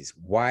burpees,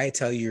 why I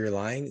tell you you're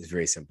lying is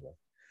very simple.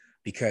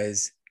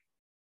 Because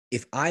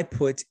if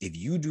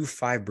you do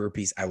 5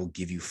 burpees, I will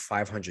give you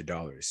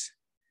 $500.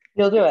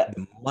 You'll do it.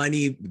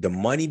 The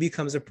money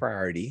becomes a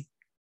priority.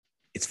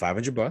 It's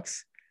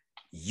 $500.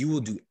 You will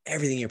do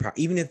everything in your power,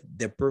 even if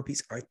the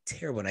burpees are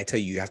terrible. And I tell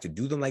you, you have to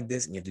do them like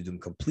this, and you have to do them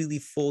completely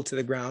full to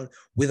the ground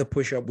with a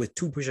push-up, with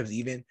 2 push-ups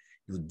even.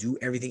 You'll do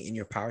everything in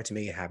your power to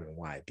make it happen.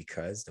 Why?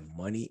 Because the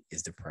money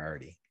is the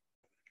priority.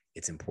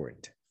 It's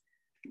important.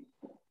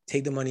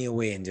 Take the money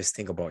away and just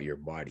think about your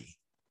body.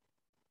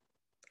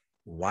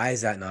 Why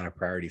is that not a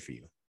priority for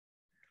you?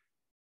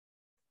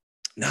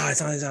 No, it's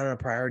not a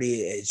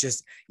priority. It's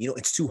just,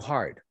 it's too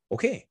hard.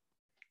 Okay.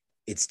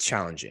 It's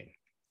challenging.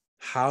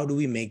 How do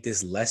we make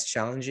this less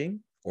challenging,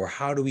 or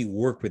how do we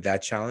work with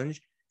that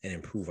challenge and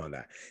improve on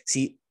that?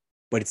 See,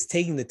 but it's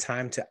taking the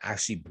time to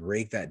actually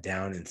break that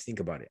down and think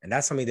about it. And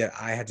that's something that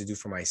I had to do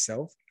for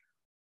myself,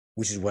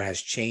 which is what has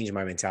changed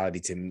my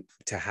mentality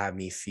to have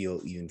me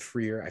feel even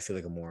freer. I feel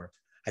like a more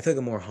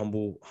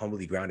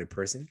humbly grounded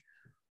person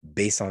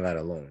based on that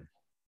alone.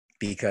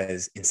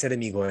 Because instead of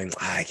me going,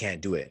 I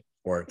can't do it,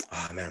 or,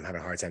 oh man, I'm having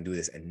a hard time doing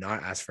this, and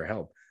not ask for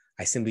help,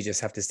 I simply just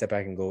have to step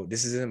back and go,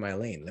 this isn't my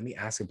lane. Let me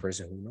ask a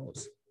person who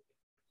knows.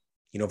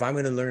 If I'm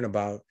going to learn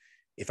about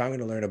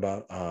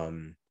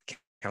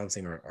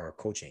counseling or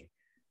coaching,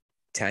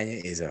 Tanya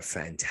is a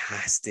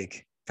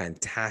fantastic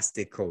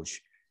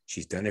coach.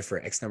 She's done it for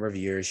X number of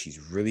years. She's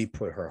really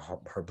put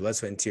her blood,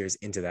 sweat, and tears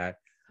into that.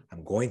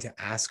 I'm going to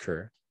ask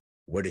her,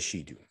 what does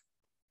she do?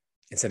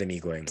 Instead of me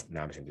going,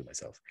 no, I'm just going to do it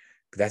myself.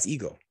 That's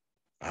ego.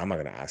 I'm not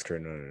going to ask her.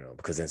 No,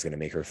 because then it's going to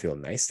make her feel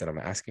nice that I'm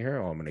asking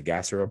her. Oh, I'm going to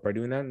gas her up by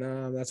doing that.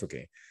 No, that's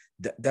okay.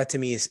 That to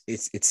me is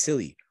it's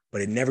silly,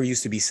 but it never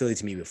used to be silly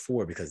to me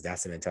before, because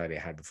that's the mentality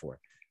I had before.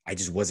 I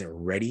just wasn't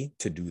ready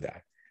to do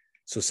that.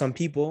 So some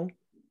people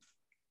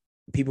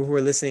who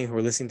are listening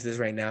to this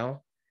right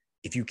now,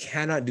 if you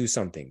cannot do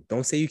something,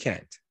 don't say you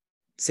can't.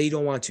 Say you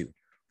don't want to.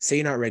 Say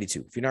you're not ready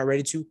to. If you're not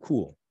ready to,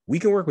 cool. We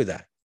can work with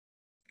that.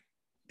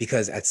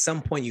 Because at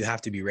some point you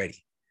have to be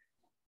ready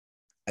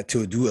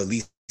to do at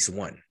least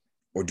 1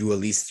 or do at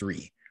least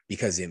 3,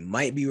 because it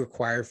might be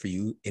required for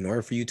you. In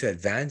order for you to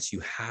advance, you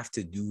have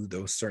to do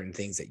those certain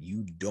things that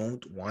you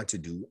don't want to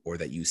do, or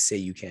that you say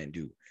you can't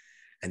do.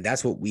 And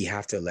that's what we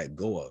have to let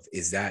go of,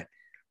 is that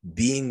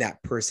being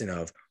that person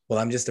of, well,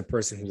 I'm just a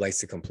person who likes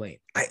to complain.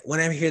 When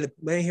I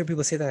hear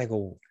people say that, I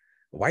go,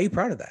 why are you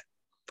proud of that?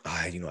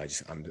 I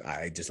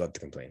just love to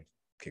complain.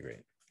 Okay, great.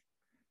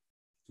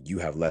 You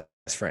have less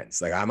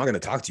friends. Like, I'm not going to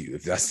talk to you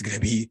if that's going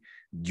to be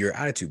your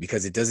attitude,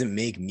 because it doesn't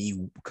make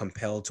me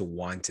compelled to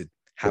want to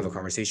have a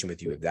conversation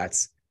with you if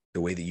that's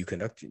the way that you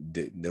conduct,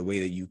 the way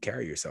that you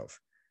carry yourself.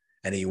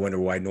 And then you wonder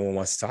why no one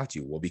wants to talk to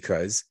you. Well,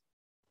 because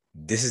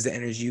this is the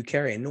energy you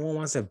carry, and no one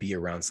wants to be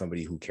around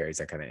somebody who carries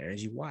that kind of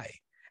energy. Why?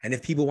 And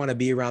if people want to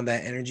be around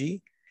that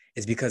energy,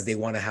 it's because they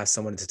want to have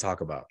someone to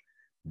talk about.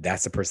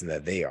 That's the person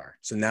that they are.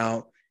 So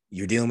now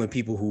you're dealing with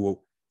people who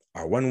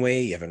are one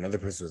way, you have another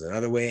person who's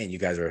another way, and you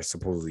guys are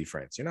supposedly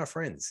friends. You're not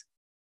friends.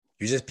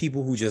 You're just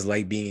people who just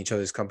like being in each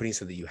other's company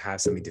so that you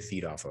have something to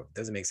feed off of.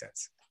 Doesn't make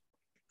sense.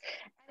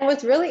 And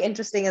what's really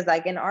interesting is,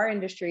 like, in our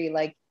industry,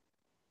 like,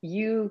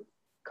 you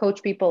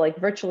coach people like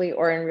virtually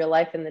or in real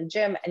life in the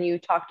gym, and you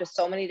talk to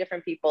so many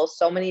different people,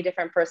 so many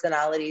different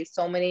personalities,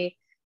 so many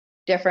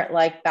different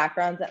like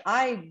backgrounds that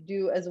I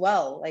do as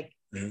well, like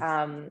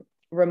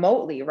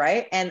remotely,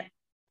 right? And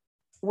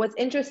what's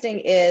interesting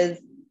is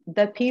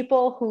the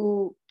people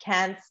who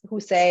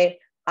say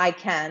I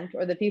can't,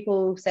 or the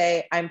people who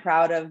say I'm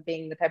proud of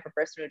being the type of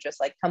person who just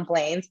like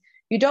complains.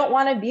 You don't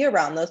want to be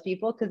around those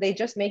people because they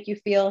just make you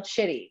feel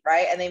shitty,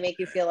 right? And they make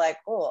you feel like,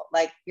 oh,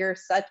 like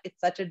it's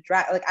such a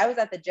drag. Like, I was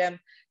at the gym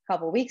a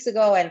couple of weeks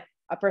ago, and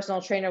a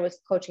personal trainer was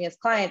coaching his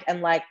client,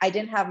 and like I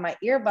didn't have my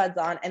earbuds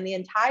on, and the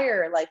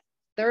entire like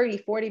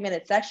 30-40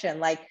 minute session,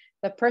 like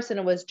the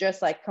person was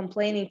just like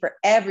complaining for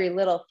every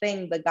little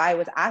thing the guy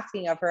was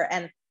asking of her.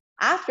 And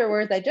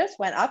afterwards, I just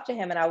went up to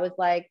him and I was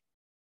like,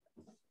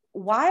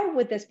 why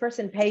would this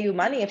person pay you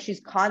money if she's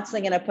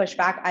constantly going to push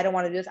back? I don't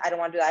want to do this. I don't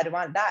want to do that. I don't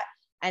want that.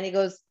 And he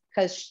goes,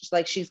 because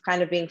like she's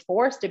kind of being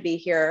forced to be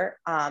here.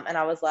 And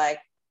I was like,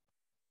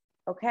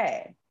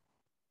 okay,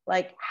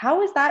 like,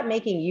 how is that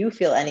making you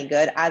feel any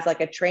good as like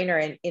a trainer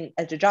in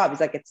as a job? He's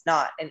like, it's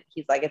not. And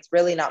he's like, it's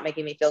really not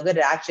making me feel good.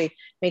 It actually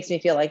makes me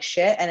feel like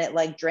shit. And it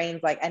like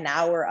drains like an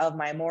hour of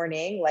my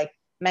morning, like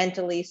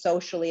mentally,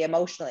 socially,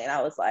 emotionally. And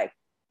I was like,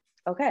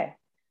 okay,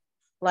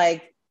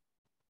 like,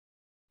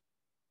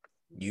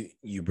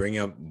 you bring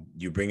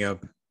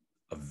up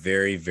a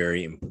very,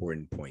 very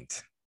important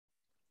point.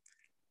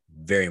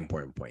 Very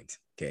important point.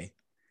 Okay.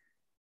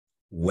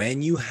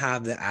 When you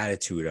have the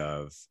attitude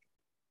of,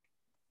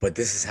 but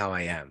this is how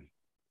I am,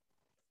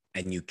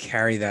 and you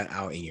carry that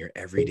out in your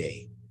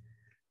everyday,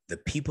 the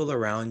people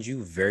around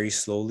you very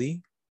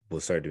slowly will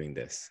start doing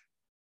this,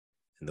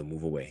 and they'll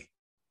move away,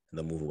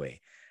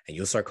 and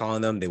you'll start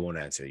calling them, they won't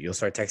answer. You'll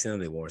start texting them,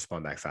 they won't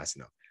respond back fast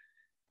enough.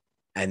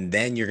 And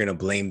then you're going to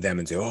blame them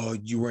and say, oh,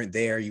 you weren't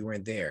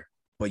there.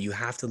 But you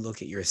have to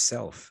look at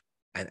yourself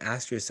and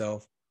ask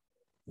yourself,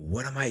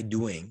 what am I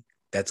doing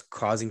that's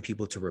causing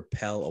people to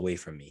repel away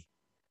from me?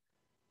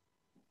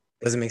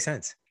 Doesn't make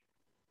sense.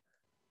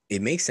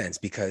 It makes sense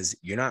because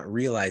you're not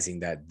realizing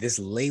that this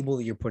label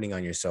that you're putting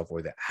on yourself,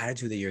 or the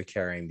attitude that you're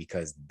carrying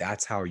because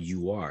that's how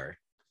you are,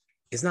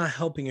 is not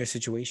helping your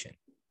situation.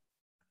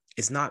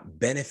 It's not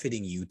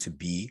benefiting you to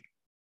be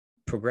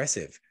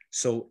progressive.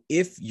 So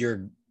if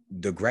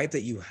the gripe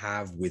that you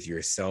have with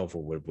yourself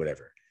or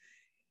whatever,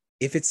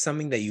 if it's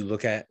something that you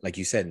look at, like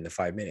you said, in the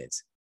 5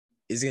 minutes,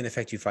 is it going to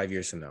affect you 5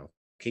 years from now?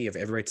 Okay, you have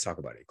every right to talk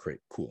about it. Great,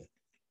 cool.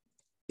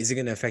 Is it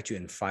going to affect you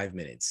in 5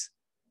 minutes?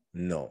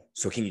 No.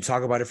 So can you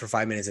talk about it for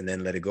 5 minutes and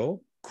then let it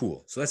go?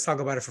 Cool. So let's talk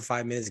about it for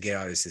 5 minutes, get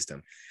out of the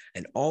system.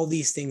 And all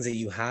these things that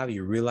you have,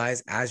 you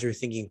realize as you're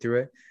thinking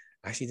through it,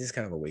 actually, this is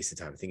kind of a waste of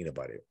time thinking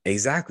about it.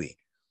 Exactly.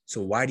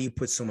 So why do you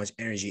put so much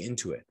energy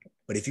into it?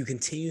 But if you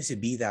continue to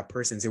be that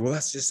person and say, well,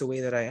 that's just the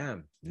way that I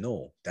am.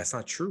 No, that's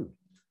not true.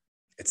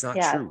 It's not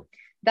true.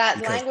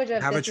 That language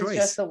of this is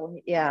just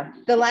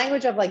the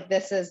language of like,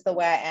 this is the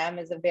way I am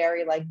is a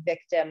very like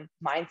victim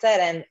mindset.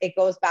 And it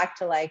goes back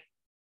to like,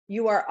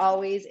 you are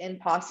always in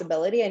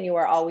possibility and you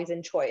are always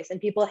in choice. And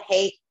people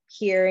hate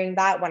hearing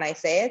that when I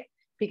say it,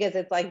 because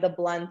it's like the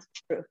blunt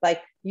truth.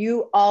 Like,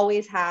 you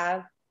always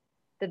have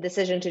the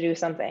decision to do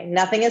something.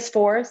 Nothing is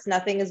forced.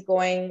 Nothing is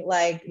going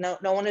like, no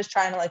one is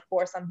trying to like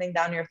force something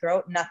down your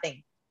throat.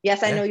 Nothing.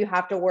 Yes, I know you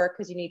have to work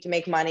because you need to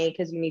make money,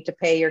 because you need to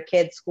pay your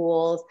kids'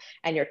 schools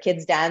and your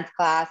kids' dance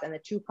class and the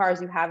 2 cars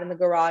you have in the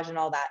garage and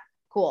all that.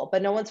 Cool.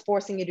 But no one's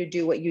forcing you to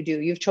do what you do.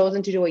 You've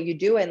chosen to do what you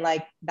do. And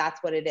like,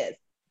 that's what it is.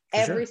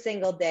 Every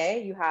single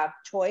day you have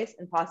choice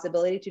and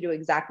possibility to do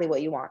exactly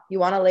what you want. You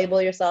want to label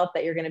yourself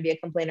that you're going to be a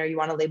complainer. You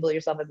want to label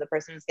yourself as the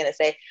person who's going to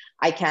say,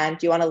 I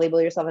can't. You want to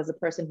label yourself as a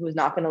person who's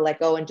not going to let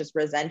go and just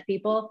resent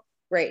people.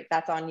 Great.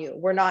 That's on you.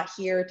 We're not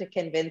here to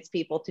convince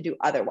people to do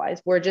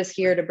otherwise. We're just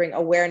here to bring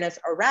awareness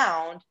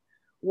around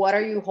what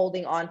are you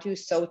holding on to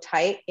so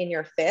tight in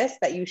your fist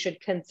that you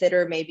should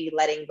consider maybe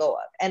letting go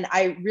of. And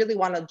I really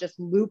want to just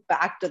loop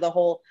back to the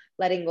whole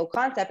letting go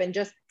concept and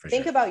just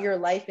think about your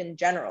life in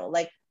general.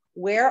 Like,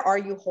 where are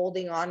you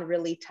holding on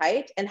really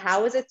tight, and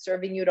how is it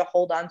serving you to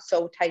hold on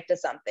so tight to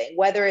something,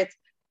 whether it's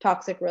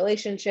toxic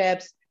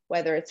relationships,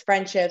 whether it's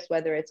friendships,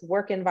 whether it's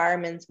work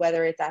environments,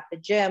 whether it's at the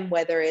gym,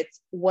 whether it's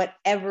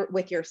whatever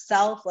with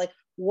yourself. Like,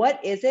 what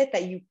is it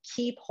that you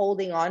keep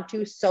holding on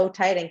to so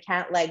tight and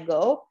can't let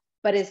go,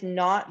 but is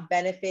not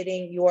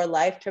benefiting your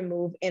life to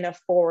move in a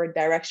forward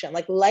direction?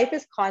 Like, life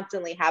is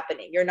constantly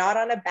happening. You're not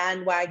on a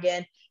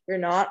bandwagon. You're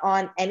not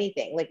on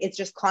anything. Like, it's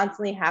just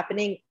constantly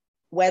happening,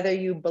 whether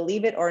you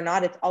believe it or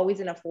not. It's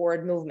always in a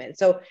forward movement.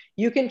 So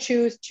you can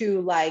choose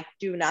to like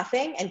do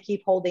nothing and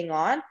keep holding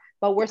on,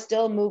 but we're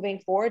still moving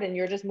forward, and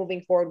you're just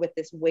moving forward with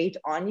this weight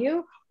on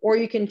you. Or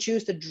you can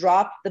choose to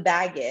drop the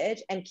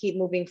baggage and keep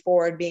moving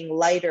forward, being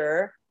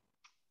lighter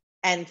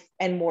and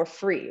more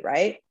free,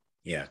 right?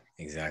 Yeah,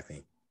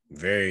 exactly.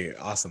 Very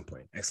awesome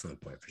point.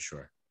 Excellent point for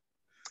sure.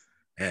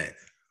 And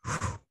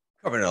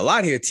covering a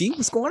lot here, T.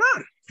 What's going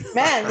on?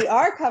 Man, we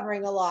are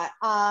covering a lot.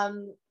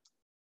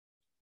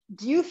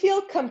 Do you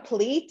feel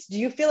complete? Do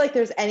you feel like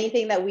there's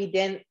anything that we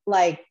didn't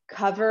like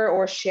cover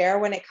or share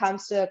when it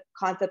comes to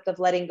concept of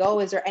letting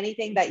go? Is there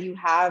anything that you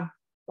have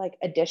like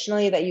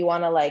additionally that you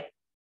want to like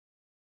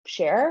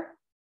share?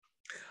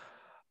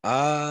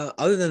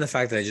 Other than the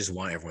fact that I just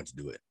want everyone to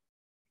do it.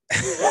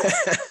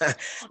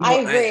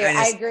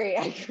 I agree.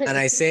 And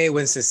I say it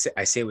with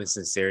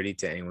sincerity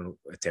to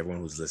everyone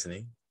who's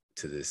listening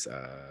to this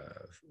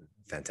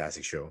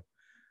fantastic show.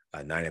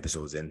 9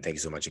 episodes in. Thank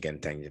you so much again.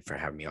 Thank you for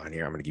having me on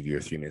here. I'm going to give you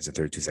your 3 minutes and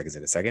 32 seconds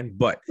in a second,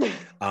 but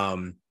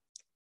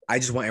I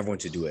just want everyone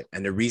to do it.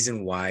 And the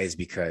reason why is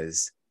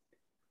because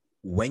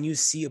when you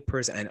see a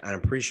person, and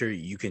I'm pretty sure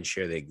you can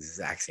share the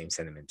exact same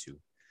sentiment too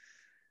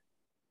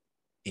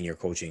in your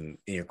coaching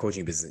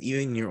business,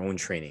 even in your own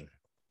training.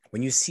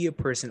 When you see a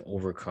person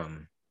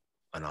overcome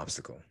an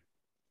obstacle,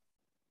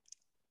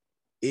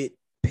 it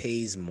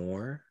pays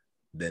more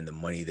than the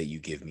money that you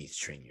give me to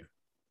train you.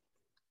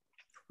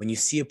 When you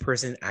see a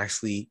person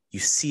actually, you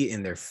see it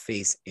in their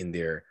face, in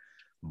their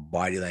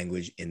body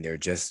language, in their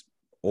just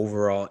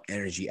overall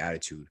energy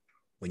attitude.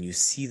 When you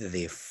see that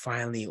they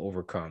finally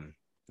overcome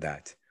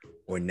that,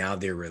 or now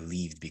they're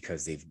relieved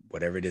because they've,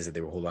 whatever it is that they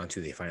were holding on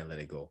to, they finally let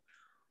it go.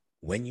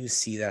 When you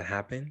see that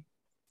happen,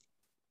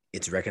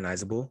 it's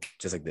recognizable,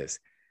 just like this.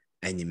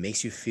 And it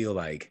makes you feel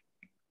like,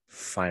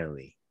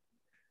 finally,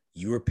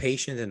 you were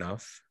patient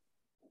enough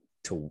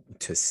to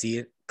see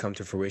it come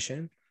to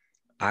fruition.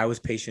 I was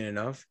patient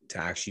enough to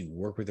actually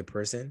work with the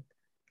person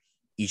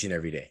each and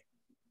every day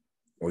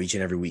or each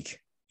and every week,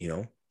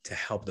 to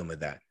help them with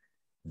that.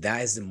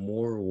 That is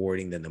more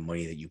rewarding than the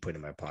money that you put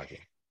in my pocket.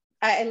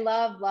 I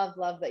love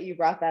that you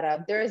brought that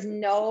up. There is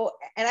no,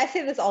 and I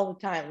say this all the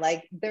time,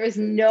 like there is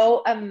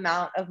no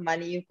amount of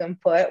money you can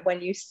put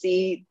when you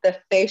see the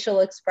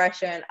facial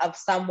expression of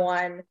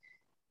someone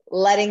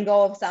letting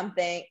go of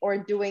something or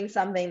doing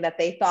something that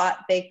they thought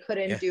they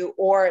couldn't do,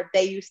 or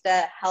they used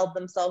to held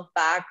themselves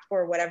back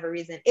for whatever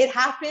reason. It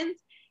happens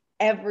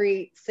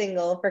every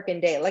single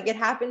freaking day. Like, it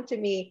happened to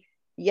me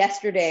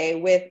yesterday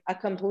with a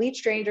complete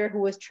stranger who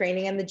was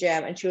training in the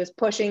gym, and she was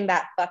pushing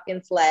that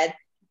fucking sled.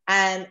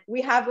 And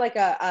we have like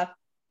a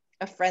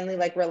friendly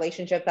like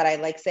relationship that I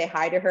like say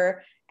hi to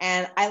her.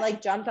 And I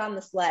like jumped on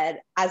the sled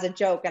as a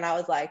joke, and I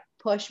was like,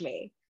 push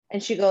me.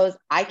 And she goes,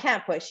 I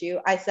can't push you.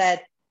 I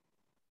said,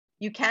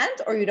 you can't,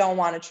 or you don't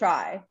want to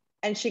try?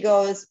 And she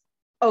goes,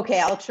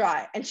 okay, I'll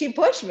try. And she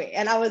pushed me.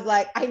 And I was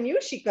like, I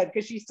knew she could,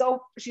 because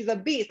she's a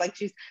beast. Like,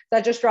 she's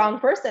such a strong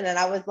person. And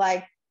I was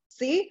like,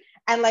 see?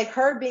 And like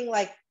her being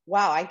like,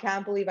 wow, I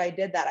can't believe I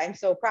did that. I'm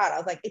so proud. I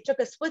was like, it took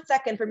a split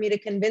second for me to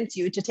convince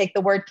you to take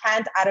the word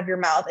can't out of your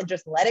mouth and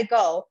just let it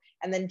go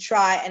and then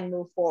try and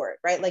move forward,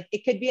 right? Like,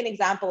 it could be an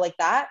example like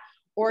that,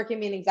 or it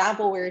can be an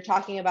example where you're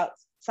talking about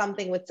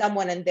something with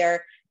someone and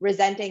they're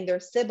resenting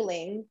their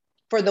sibling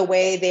for the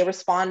way they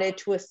responded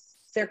to a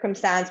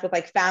circumstance with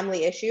like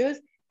family issues.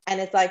 And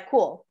it's like,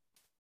 cool.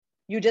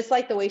 You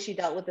dislike the way she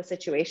dealt with the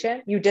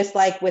situation. You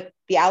dislike with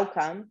the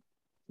outcome.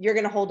 You're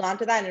going to hold on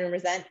to that and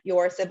resent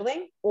your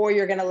sibling, or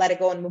you're going to let it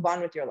go and move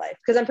on with your life.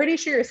 Because I'm pretty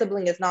sure your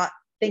sibling is not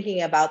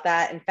thinking about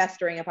that and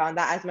festering upon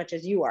that as much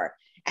as you are.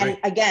 And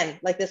again,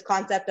 like this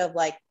concept of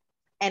like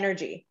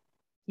energy,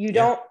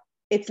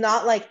 it's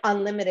not like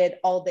unlimited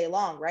all day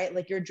long, right?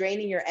 Like, you're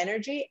draining your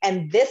energy,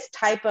 and this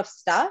type of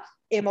stuff,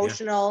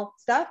 emotional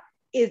stuff,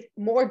 is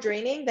more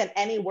draining than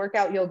any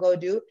workout you'll go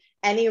do,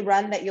 any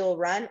run that you'll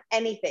run,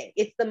 anything.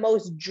 It's the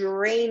most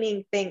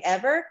draining thing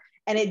ever.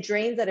 And it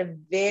drains at a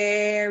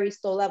very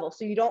slow level.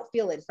 So you don't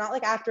feel it. It's not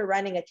like after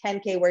running a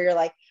 10K where you're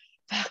like,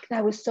 fuck,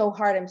 that was so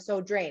hard, I'm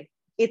so drained.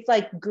 It's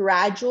like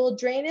gradual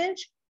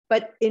drainage,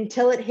 but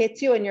until it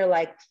hits you and you're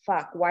like,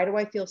 fuck, why do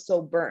I feel so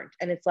burnt?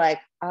 And it's like,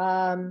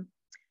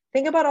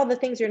 think about all the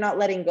things you're not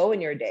letting go in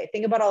your day.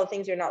 Think about all the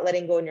things you're not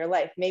letting go in your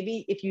life.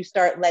 Maybe if you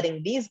start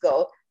letting these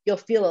go, you'll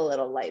feel a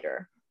little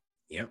lighter.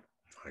 Yep,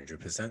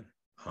 100%.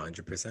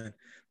 100%.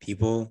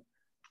 People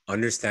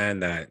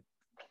understand that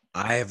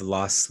I have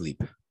lost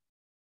sleep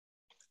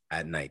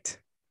at night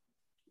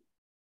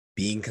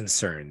being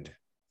concerned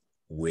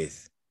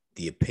with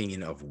the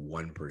opinion of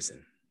one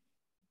person.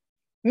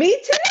 Me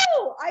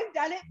too. I've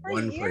done it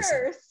for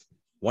years.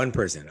 One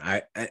person.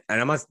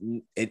 I'm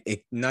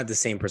not the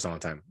same person all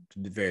the time.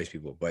 Various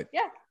people, but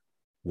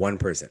One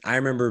person. I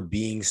remember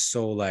being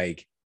so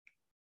like,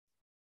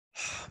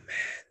 oh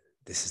man,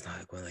 this is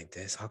not going like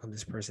this. How come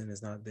this person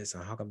is not this?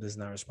 And how come this is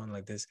not responding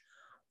like this?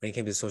 When it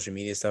came to social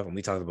media stuff, and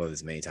we talked about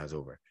this many times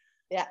over.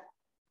 Yeah.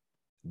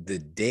 The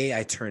day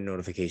I turned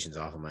notifications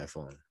off on my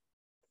phone,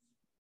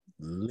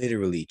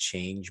 literally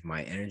changed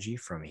my energy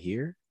from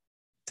here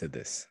to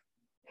this.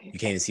 You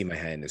can't even see my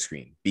hand in the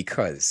screen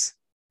because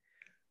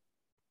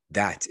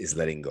that is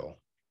letting go.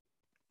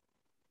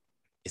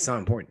 It's not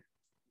important.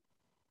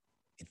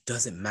 It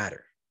doesn't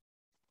matter.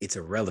 It's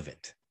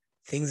irrelevant.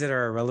 Things that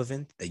are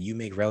irrelevant that you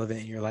make relevant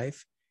in your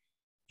life,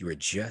 you are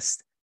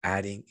just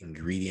adding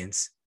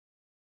ingredients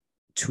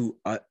to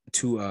a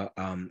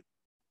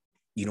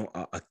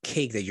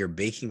cake that you're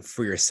baking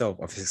for yourself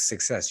of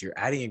success. You're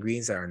adding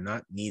ingredients that are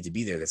not needed to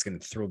be there. That's going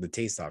to throw the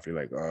taste off. You're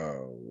like,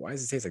 oh, why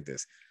does it taste like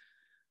this?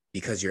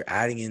 Because you're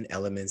adding in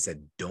elements that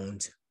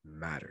don't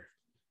matter.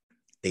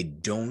 They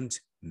don't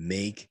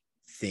make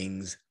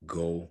things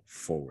go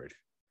forward.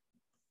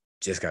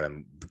 Just got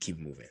to keep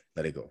moving.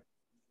 Let it go.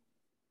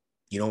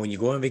 You know, when you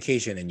go on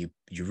vacation and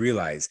you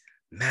realize,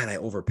 man, I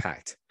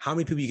overpacked. How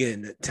many people you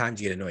get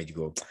times you get annoyed? You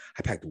go,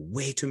 I packed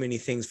way too many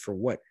things for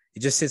what?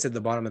 It just sits at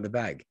the bottom of the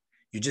bag.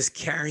 You're just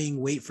carrying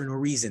weight for no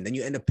reason. Then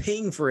you end up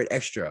paying for it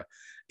extra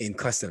in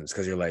customs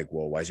because you're like,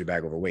 well, why is your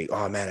bag overweight?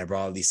 Oh man, I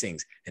brought all these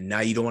things. And now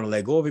you don't want to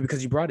let go of it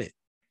because you brought it.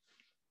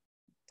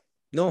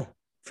 No,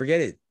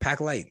 forget it. Pack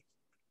light.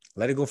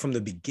 Let it go from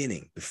the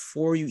beginning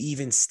before you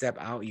even step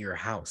out your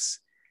house.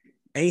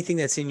 Anything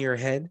that's in your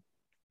head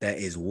that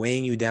is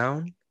weighing you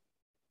down,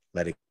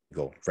 let it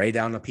go. Write it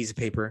down on a piece of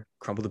paper,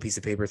 crumple the piece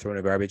of paper, throw it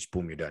in the garbage,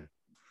 boom, you're done.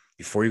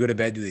 Before you go to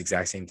bed, do the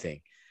exact same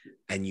thing.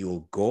 And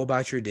you'll go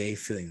about your day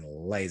feeling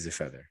light as a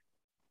feather.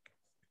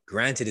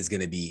 Granted, it's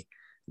going to be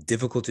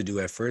difficult to do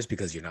at first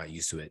because you're not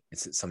used to it.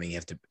 It's something you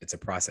have to, it's a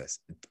process.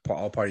 It's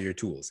all part of your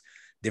tools.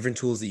 Different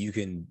tools that you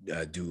can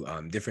do,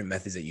 different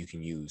methods that you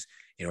can use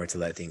in order to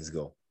let things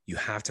go. You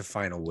have to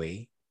find a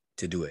way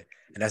to do it.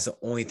 And that's the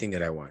only thing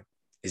that I want.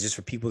 It's just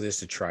for people just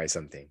to try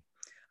something.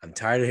 I'm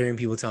tired of hearing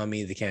people telling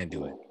me they can't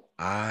do it.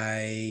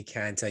 I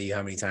can't tell you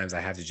how many times I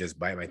have to just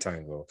bite my tongue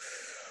and go,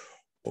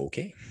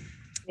 okay.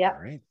 Yeah.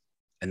 All right.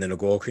 And then they'll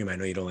go, oh, Kareem, I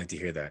know you don't like to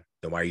hear that.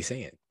 Then why are you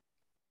saying it?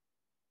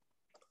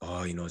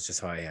 Oh, you know, it's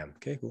just how I am.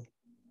 Okay, cool.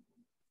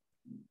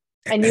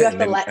 And you have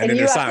to let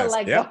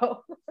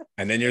go.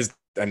 And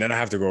then I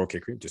have to go, okay,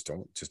 Kareem,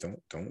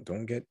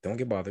 don't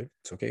get bothered.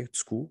 It's okay.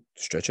 It's cool.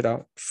 Stretch it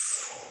out.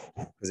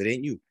 Because it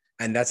ain't you.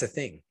 And that's the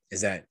thing,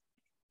 is that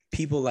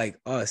people like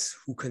us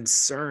who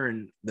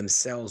concern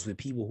themselves with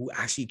people who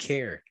actually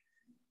care,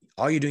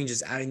 all you're doing is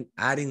just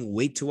adding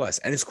weight to us.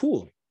 And it's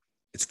cool.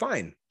 It's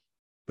fine.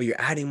 But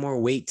you're adding more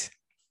weight.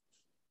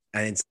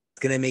 And it's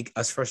going to make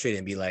us frustrated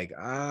and be like,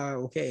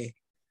 okay.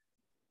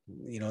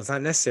 You know, it's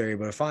not necessary,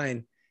 but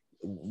fine.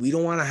 We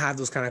don't want to have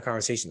those kind of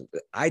conversations.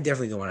 I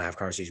definitely don't want to have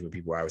conversations with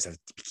people where I always have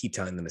to keep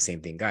telling them the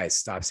same thing. Guys,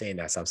 stop saying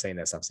that, stop saying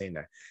that, stop saying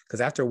that.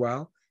 Because after a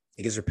while,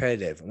 it gets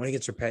repetitive. And when it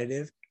gets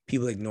repetitive,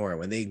 people ignore it.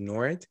 When they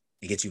ignore it,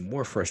 it gets you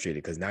more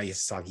frustrated because now you have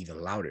to talk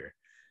even louder.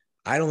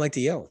 I don't like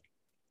to yell.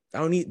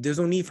 There's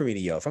no need for me to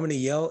yell. If I'm going to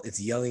yell, it's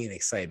yelling in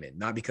excitement,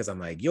 not because I'm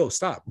like, yo,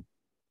 stop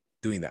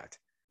doing that.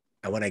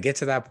 And when I get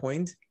to that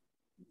point,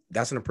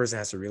 that's when a person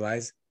has to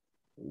realize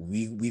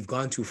we've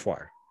gone too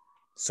far.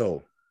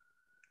 So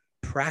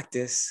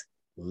practice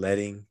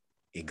letting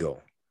it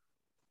go.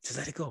 Just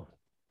let it go.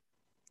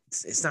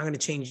 It's not going to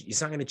change.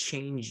 It's not going to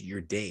change your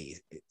day.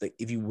 Like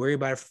if you worry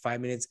about it for 5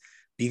 minutes,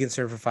 be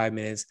concerned for 5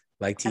 minutes.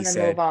 Like T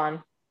said,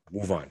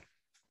 move on.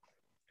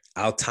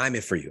 I'll time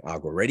it for you. I'll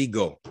go ready,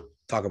 go.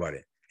 Talk about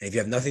it. And if you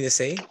have nothing to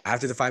say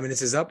after the 5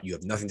 minutes is up, you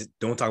have nothing to,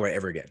 don't talk about it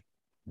ever again.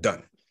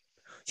 Done.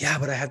 Yeah,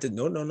 but I have to,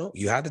 no.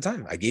 You had the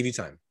time. I gave you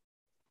time.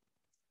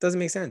 Doesn't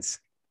make sense.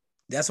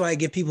 That's why I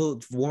give people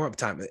warm-up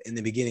time in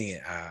the beginning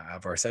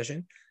of our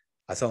session.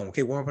 I tell them,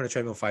 okay, warm up on the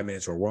treadmill 5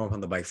 minutes or warm up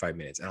on the bike 5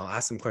 minutes. And I'll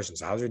ask them questions.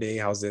 So how's your day?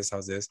 How's this?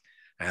 How's this?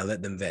 And I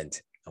let them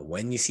vent. And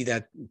when you see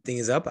that thing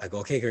is up, I go,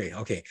 okay, great.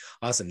 Okay,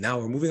 awesome. Now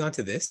we're moving on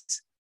to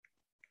this.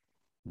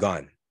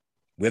 Gone.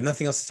 We have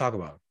nothing else to talk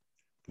about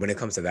when it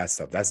comes to that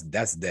stuff. That's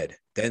dead.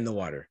 Dead in the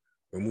water.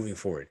 We're moving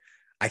forward.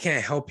 I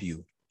can't help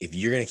you if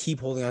you're going to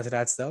keep holding on to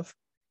that stuff.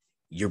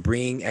 You're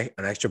bringing an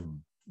extra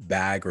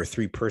bag or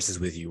 3 purses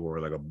with you or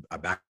like a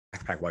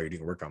backpack while you're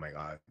doing work. I'm like,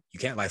 you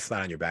can't lie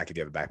flat on your back if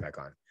you have a backpack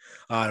on.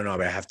 I don't know,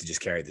 but I have to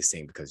just carry this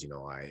thing because, you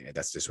know,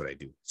 that's just what I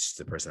do. It's just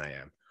the person I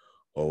am.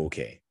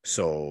 Okay.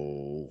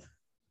 So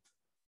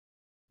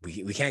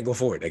we can't go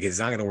forward. Like, it's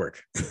not going to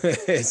work.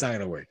 It's not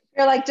going to work.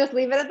 You're like, just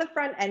leave it at the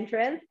front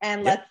entrance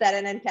and let's set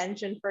an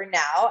intention for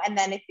now. And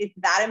then if it's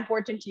that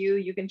important to you,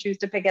 you can choose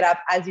to pick it up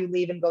as you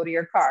leave and go to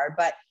your car.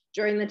 But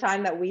during the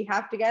time that we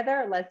have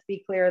together, let's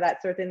be clear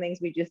that certain things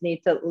we just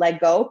need to let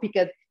go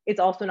because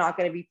it's also not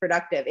going to be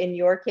productive. In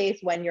your case,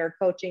 when you're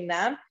coaching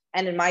them,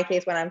 and in my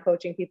case, when I'm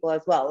coaching people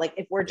as well, like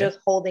if we're just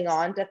holding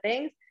on to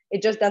things,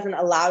 it just doesn't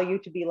allow you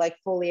to be like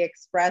fully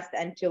expressed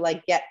and to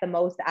like get the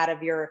most out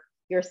of your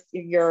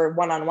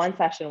one-on-one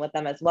session with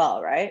them as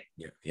well, right?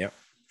 Yeah,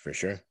 for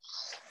sure.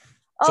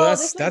 So Oh,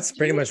 this was that's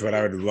pretty much what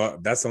I would juicy.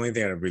 love. That's the only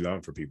thing I'd really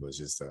love for people is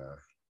just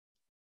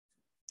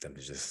them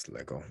to just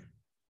let go,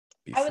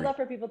 be I would free. love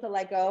for people to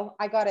let go.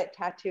 I got it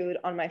tattooed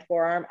on my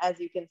forearm, as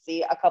you can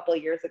see, a couple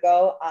of years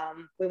ago.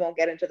 We won't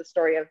get into the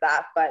story of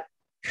that, but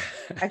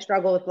I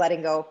struggled with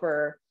letting go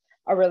for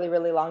a really,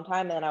 really long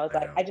time. And then I was I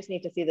like, know. I just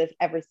need to see this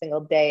every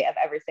single day of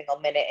every single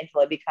minute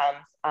until it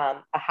becomes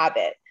a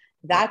habit.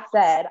 Yeah. That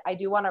said, I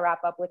do want to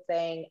wrap up with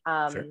saying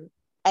Sure.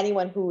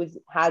 anyone who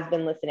has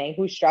been listening,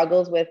 who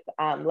struggles with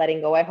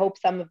letting go, I hope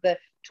some of the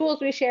tools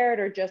we shared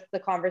or just the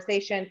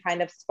conversation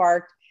kind of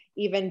sparked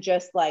even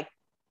just like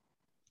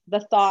the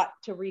thought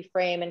to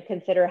reframe and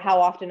consider how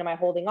often am I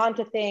holding on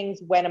to things?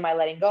 When am I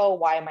letting go?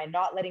 Why am I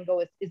not letting go?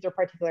 Is there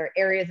particular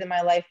areas in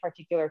my life,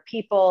 particular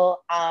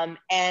people?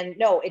 And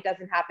no, it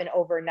doesn't happen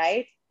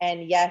overnight.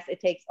 And yes, it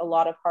takes a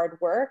lot of hard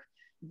work,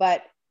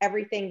 but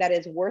everything that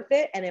is worth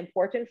it and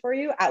important for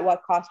you, at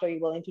what cost are you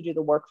willing to do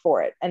the work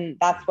for it? And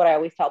that's what I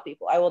always tell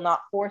people. I will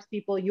not force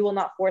people. You will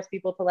not force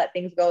people to let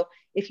things go.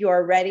 If you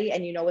are ready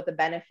and you know what the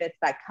benefits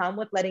that come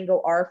with letting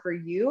go are for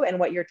you and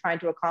what you're trying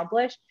to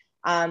accomplish,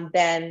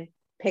 then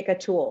pick a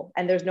tool.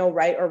 And there's no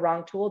right or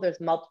wrong tool. There's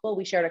multiple.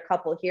 We shared a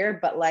couple here,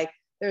 but like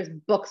there's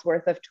books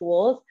worth of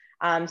tools.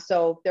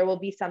 So there will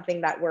be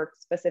something that works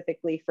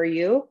specifically for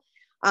you.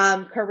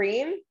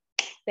 Kareem,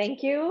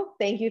 thank you.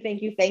 Thank you.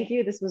 Thank you. Thank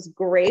you. This was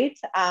great.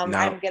 I'm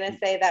Now going to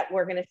say that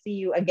we're going to see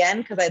you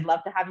again because I'd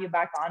love to have you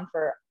back on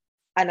for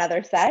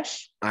another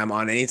sesh. I'm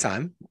on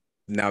anytime.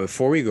 Now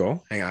before we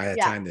go, hang on, I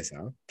Yeah. time this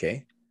out.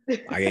 Okay.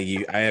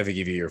 I have to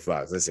give you your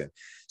flowers. Listen.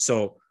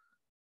 So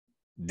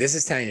this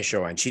is Tanya's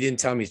show, and she didn't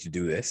tell me to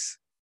do this.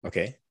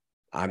 Okay.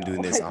 I'm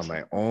doing this on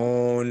my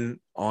own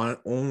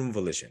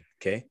volition.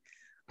 Okay.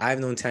 I've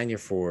known Tanya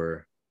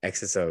for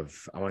excess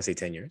of, I want to say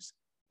 10 years,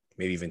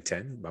 maybe even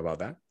 10, about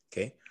that.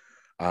 Okay.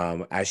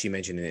 As she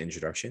mentioned in the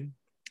introduction,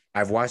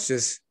 I've watched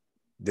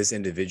this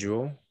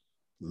individual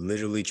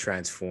literally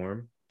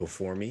transform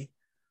before me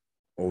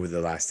over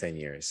the last 10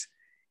 years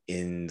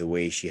in the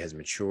way she has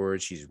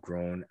matured. She's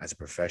grown as a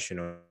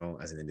professional,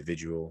 as an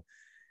individual,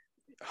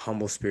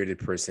 humble spirited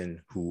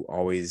person who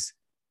always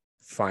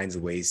finds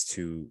ways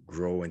to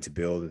grow and to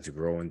build and to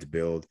grow and to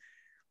build.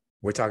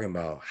 We're talking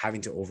about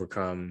having to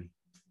overcome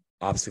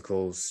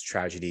obstacles,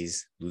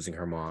 tragedies, losing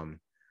her mom,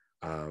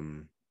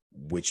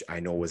 which I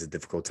know was a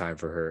difficult time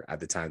for her at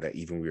the time that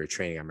even we were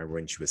training. I remember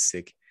when she was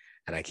sick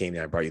and I came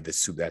and I brought you the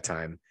soup that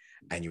time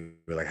and you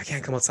were like, I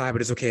can't come outside,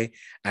 but it's okay.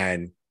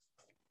 And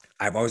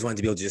I've always wanted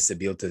to be able just to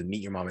be able to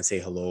meet your mom and say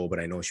hello, but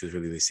I know she was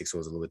really, really sick, so it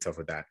was a little bit tough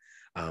with that.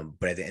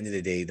 But at the end of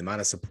the day, the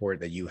amount of support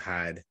that you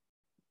had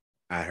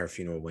at her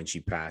funeral when she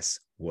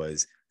passed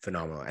was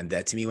phenomenal. And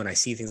that to me, when I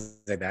see things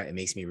like that, it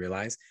makes me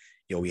realize,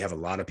 we have a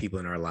lot of people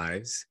in our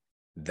lives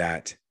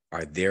that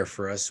are there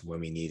for us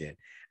when we need it.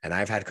 And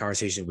I've had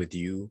conversations with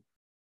you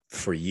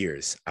for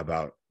years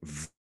about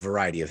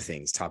variety of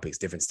things, topics,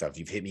 different stuff.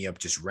 You've hit me up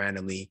just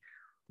randomly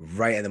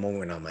right at the moment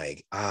when I'm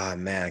like,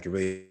 man, I could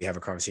really have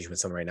a conversation with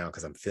someone right now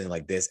because I'm feeling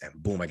like this. And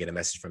boom, I get a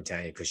message from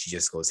Tanya because she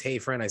just goes, hey,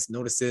 friend, I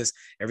noticed this.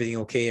 Everything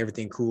okay?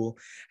 Everything cool?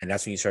 And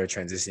that's when you started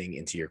transitioning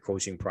into your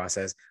coaching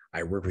process.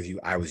 I worked with you.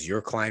 I was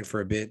your client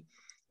for a bit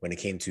when it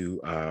came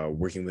to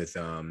working with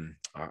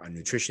our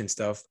nutrition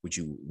stuff, which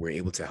you were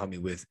able to help me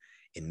with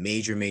in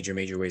major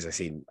ways.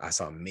 I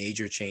saw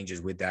major changes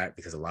with that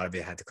because a lot of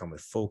it had to come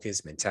with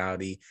focus,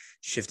 mentality,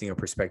 shifting of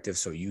perspective.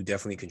 So you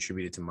definitely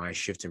contributed to my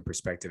shift in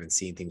perspective and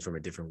seeing things from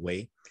a different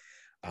way.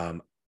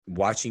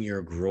 Watching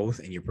your growth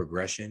and your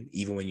progression,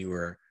 even when you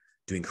were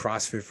doing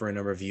CrossFit for a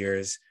number of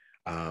years,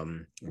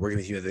 working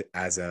with you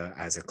as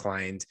a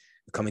client,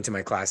 coming to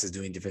my classes,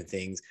 doing different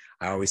things.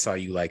 I always saw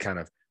you like kind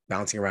of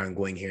bouncing around,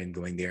 going here and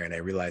going there. And I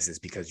realized it's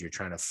because you're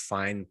trying to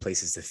find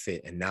places to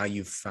fit. And now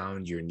you've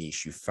found your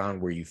niche. You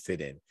found where you fit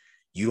in.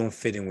 You don't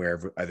fit in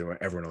wherever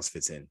everyone else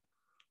fits in.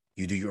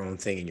 You do your own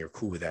thing and you're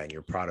cool with that and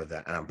you're proud of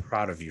that. And I'm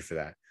proud of you for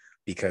that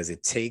because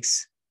it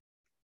takes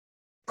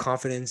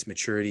confidence,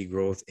 maturity,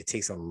 growth. It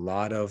takes a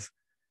lot of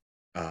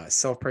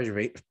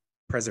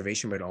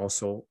self-preservation, but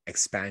also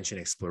expansion,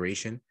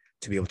 exploration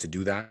to be able to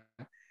do that.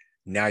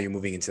 Now you're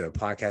moving into the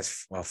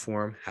podcast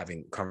form,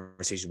 having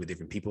conversations with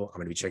different people. I'm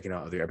going to be checking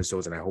out other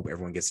episodes, and I hope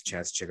everyone gets a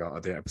chance to check out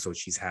other episodes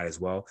she's had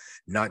as well.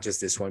 Not just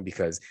this one,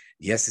 because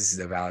yes, this is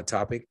a valid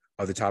topic.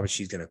 Other topics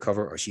she's going to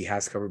cover or she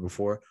has covered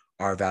before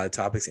are valid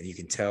topics, and you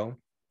can tell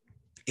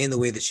in the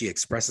way that she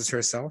expresses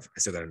herself.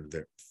 I still got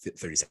another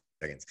 30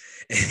 seconds.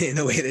 In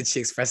the way that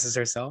she expresses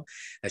herself,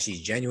 that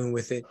she's genuine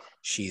with it.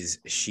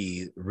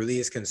 She really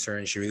is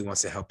concerned. She really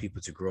wants to help people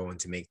to grow and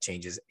to make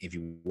changes. If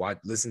you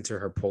listen to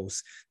her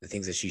posts, the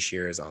things that she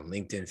shares on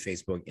LinkedIn,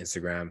 Facebook,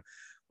 Instagram,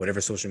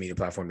 whatever social media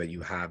platform that you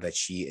have that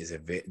she is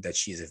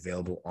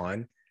available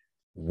on.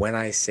 When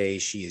I say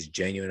she is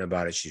genuine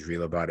about it, she's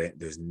real about it.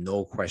 There's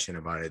no question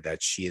about it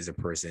that she is a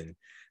person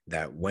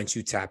that once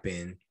you tap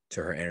in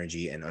to her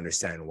energy and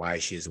understand why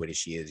she is what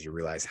she is, you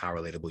realize how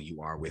relatable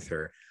you are with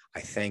her I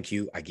thank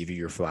you. I give you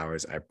your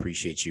flowers. I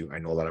appreciate you. I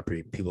know a lot of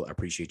people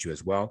appreciate you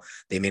as well.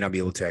 They may not be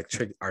able to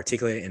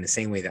articulate it in the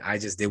same way that I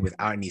just did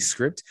without any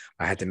script.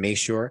 I had to make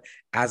sure,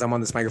 as I'm on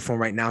this microphone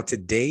right now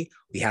today,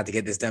 we had to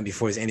get this done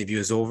before this interview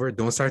is over.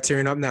 Don't start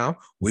tearing up now.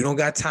 We don't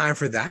got time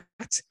for that.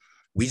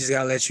 We just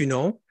got to let you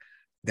know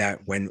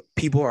that when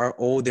people are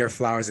owed their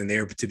flowers and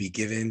they're to be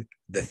given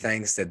the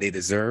thanks that they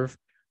deserve,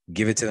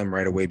 give it to them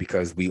right away,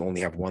 because we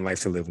only have one life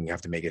to live and we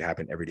have to make it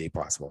happen every day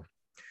possible.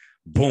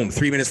 Boom,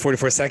 3 minutes,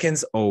 44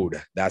 seconds.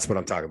 Owed. That's what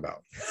I'm talking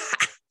about.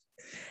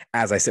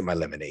 As I sip my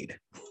lemonade.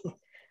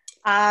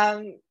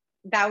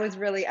 That was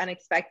really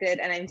unexpected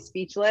and I'm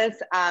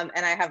speechless. And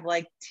I have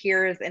like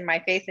tears in my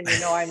face, and you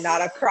know, I'm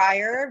not a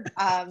crier.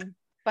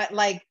 But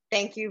like,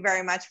 thank you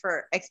very much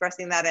for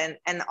expressing that.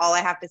 And all I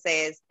have to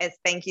say is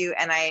thank you.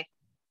 And I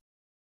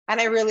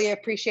really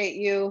appreciate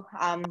you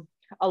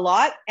a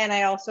lot. And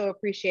I also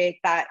appreciate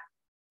that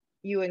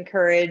you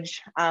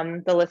encourage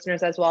the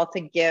listeners as well to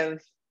give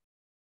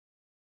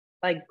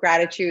like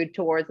gratitude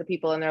towards the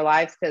people in their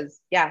lives. Because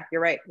yeah,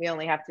 you're right. We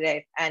only have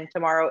today, and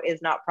tomorrow is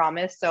not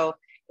promised. So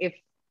if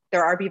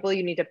there are people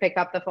you need to pick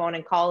up the phone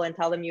and call and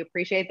tell them you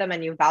appreciate them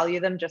and you value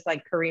them, just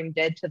like Kareem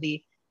did to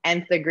the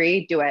nth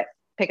degree, do it.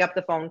 Pick up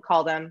the phone,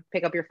 call them,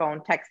 pick up your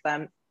phone, text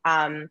them.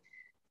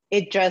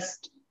 It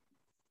just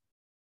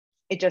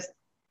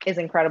is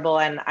incredible.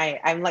 And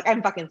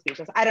I'm fucking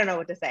speechless. I don't know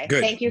what to say.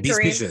 Good. Thank you, Be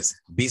Kareem. speechless.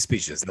 Be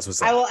speechless. That's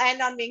what's up. I will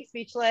end on being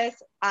speechless.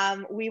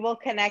 We will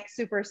connect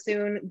super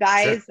soon,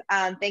 guys.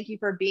 Sure. Thank you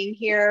for being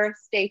here.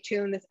 Stay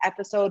tuned. This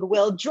episode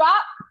will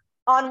drop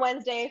on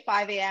Wednesday,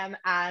 5 a.m.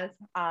 as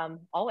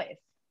always.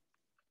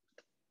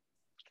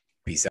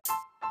 Peace out.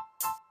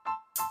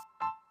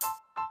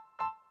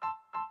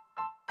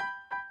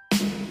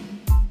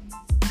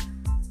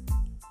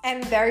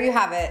 And there you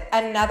have it.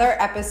 Another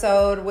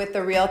episode with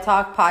the Real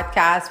Talk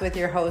podcast with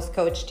your host,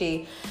 Coach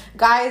T.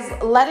 Guys,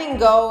 letting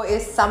go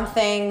is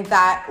something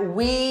that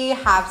we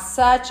have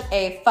such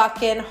a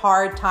fucking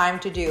hard time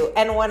to do.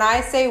 And when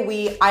I say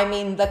we, I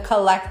mean the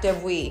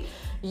collective we.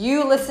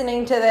 You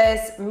listening to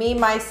this, me,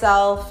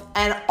 myself,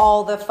 and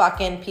all the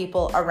fucking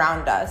people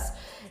around us.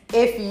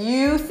 If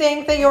you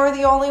think that you're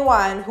the only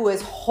one who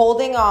is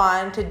holding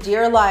on to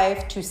dear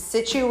life, to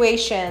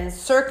situations,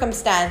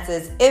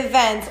 circumstances,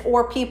 events,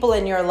 or people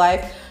in your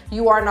life,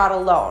 you are not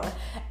alone.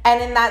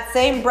 And in that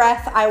same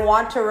breath, I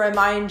want to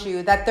remind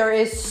you that there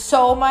is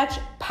so much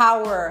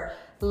power,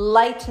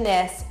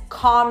 lightness,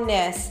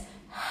 calmness,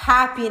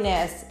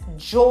 happiness,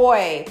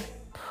 joy,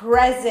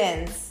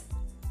 presence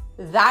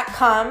that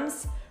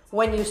comes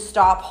when you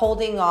stop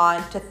holding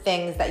on to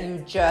things that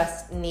you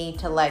just need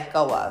to let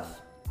go of.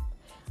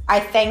 I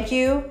thank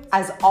you,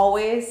 as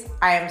always.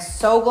 I am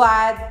so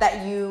glad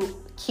that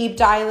you keep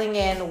dialing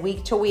in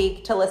week to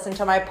week to listen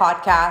to my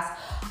podcast.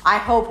 I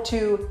hope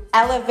to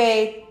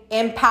elevate,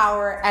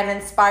 empower, and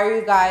inspire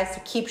you guys to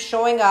keep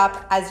showing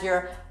up as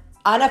your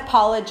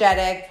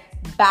unapologetic,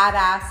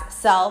 badass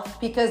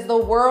self, because the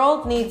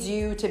world needs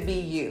you to be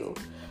you.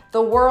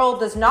 The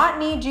world does not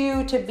need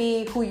you to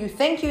be who you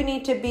think you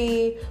need to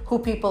be, who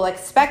people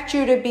expect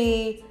you to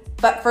be,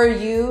 but for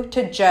you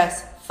to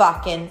just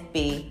fucking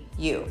be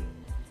you.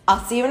 I'll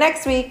see you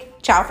next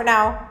week. Ciao for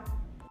now.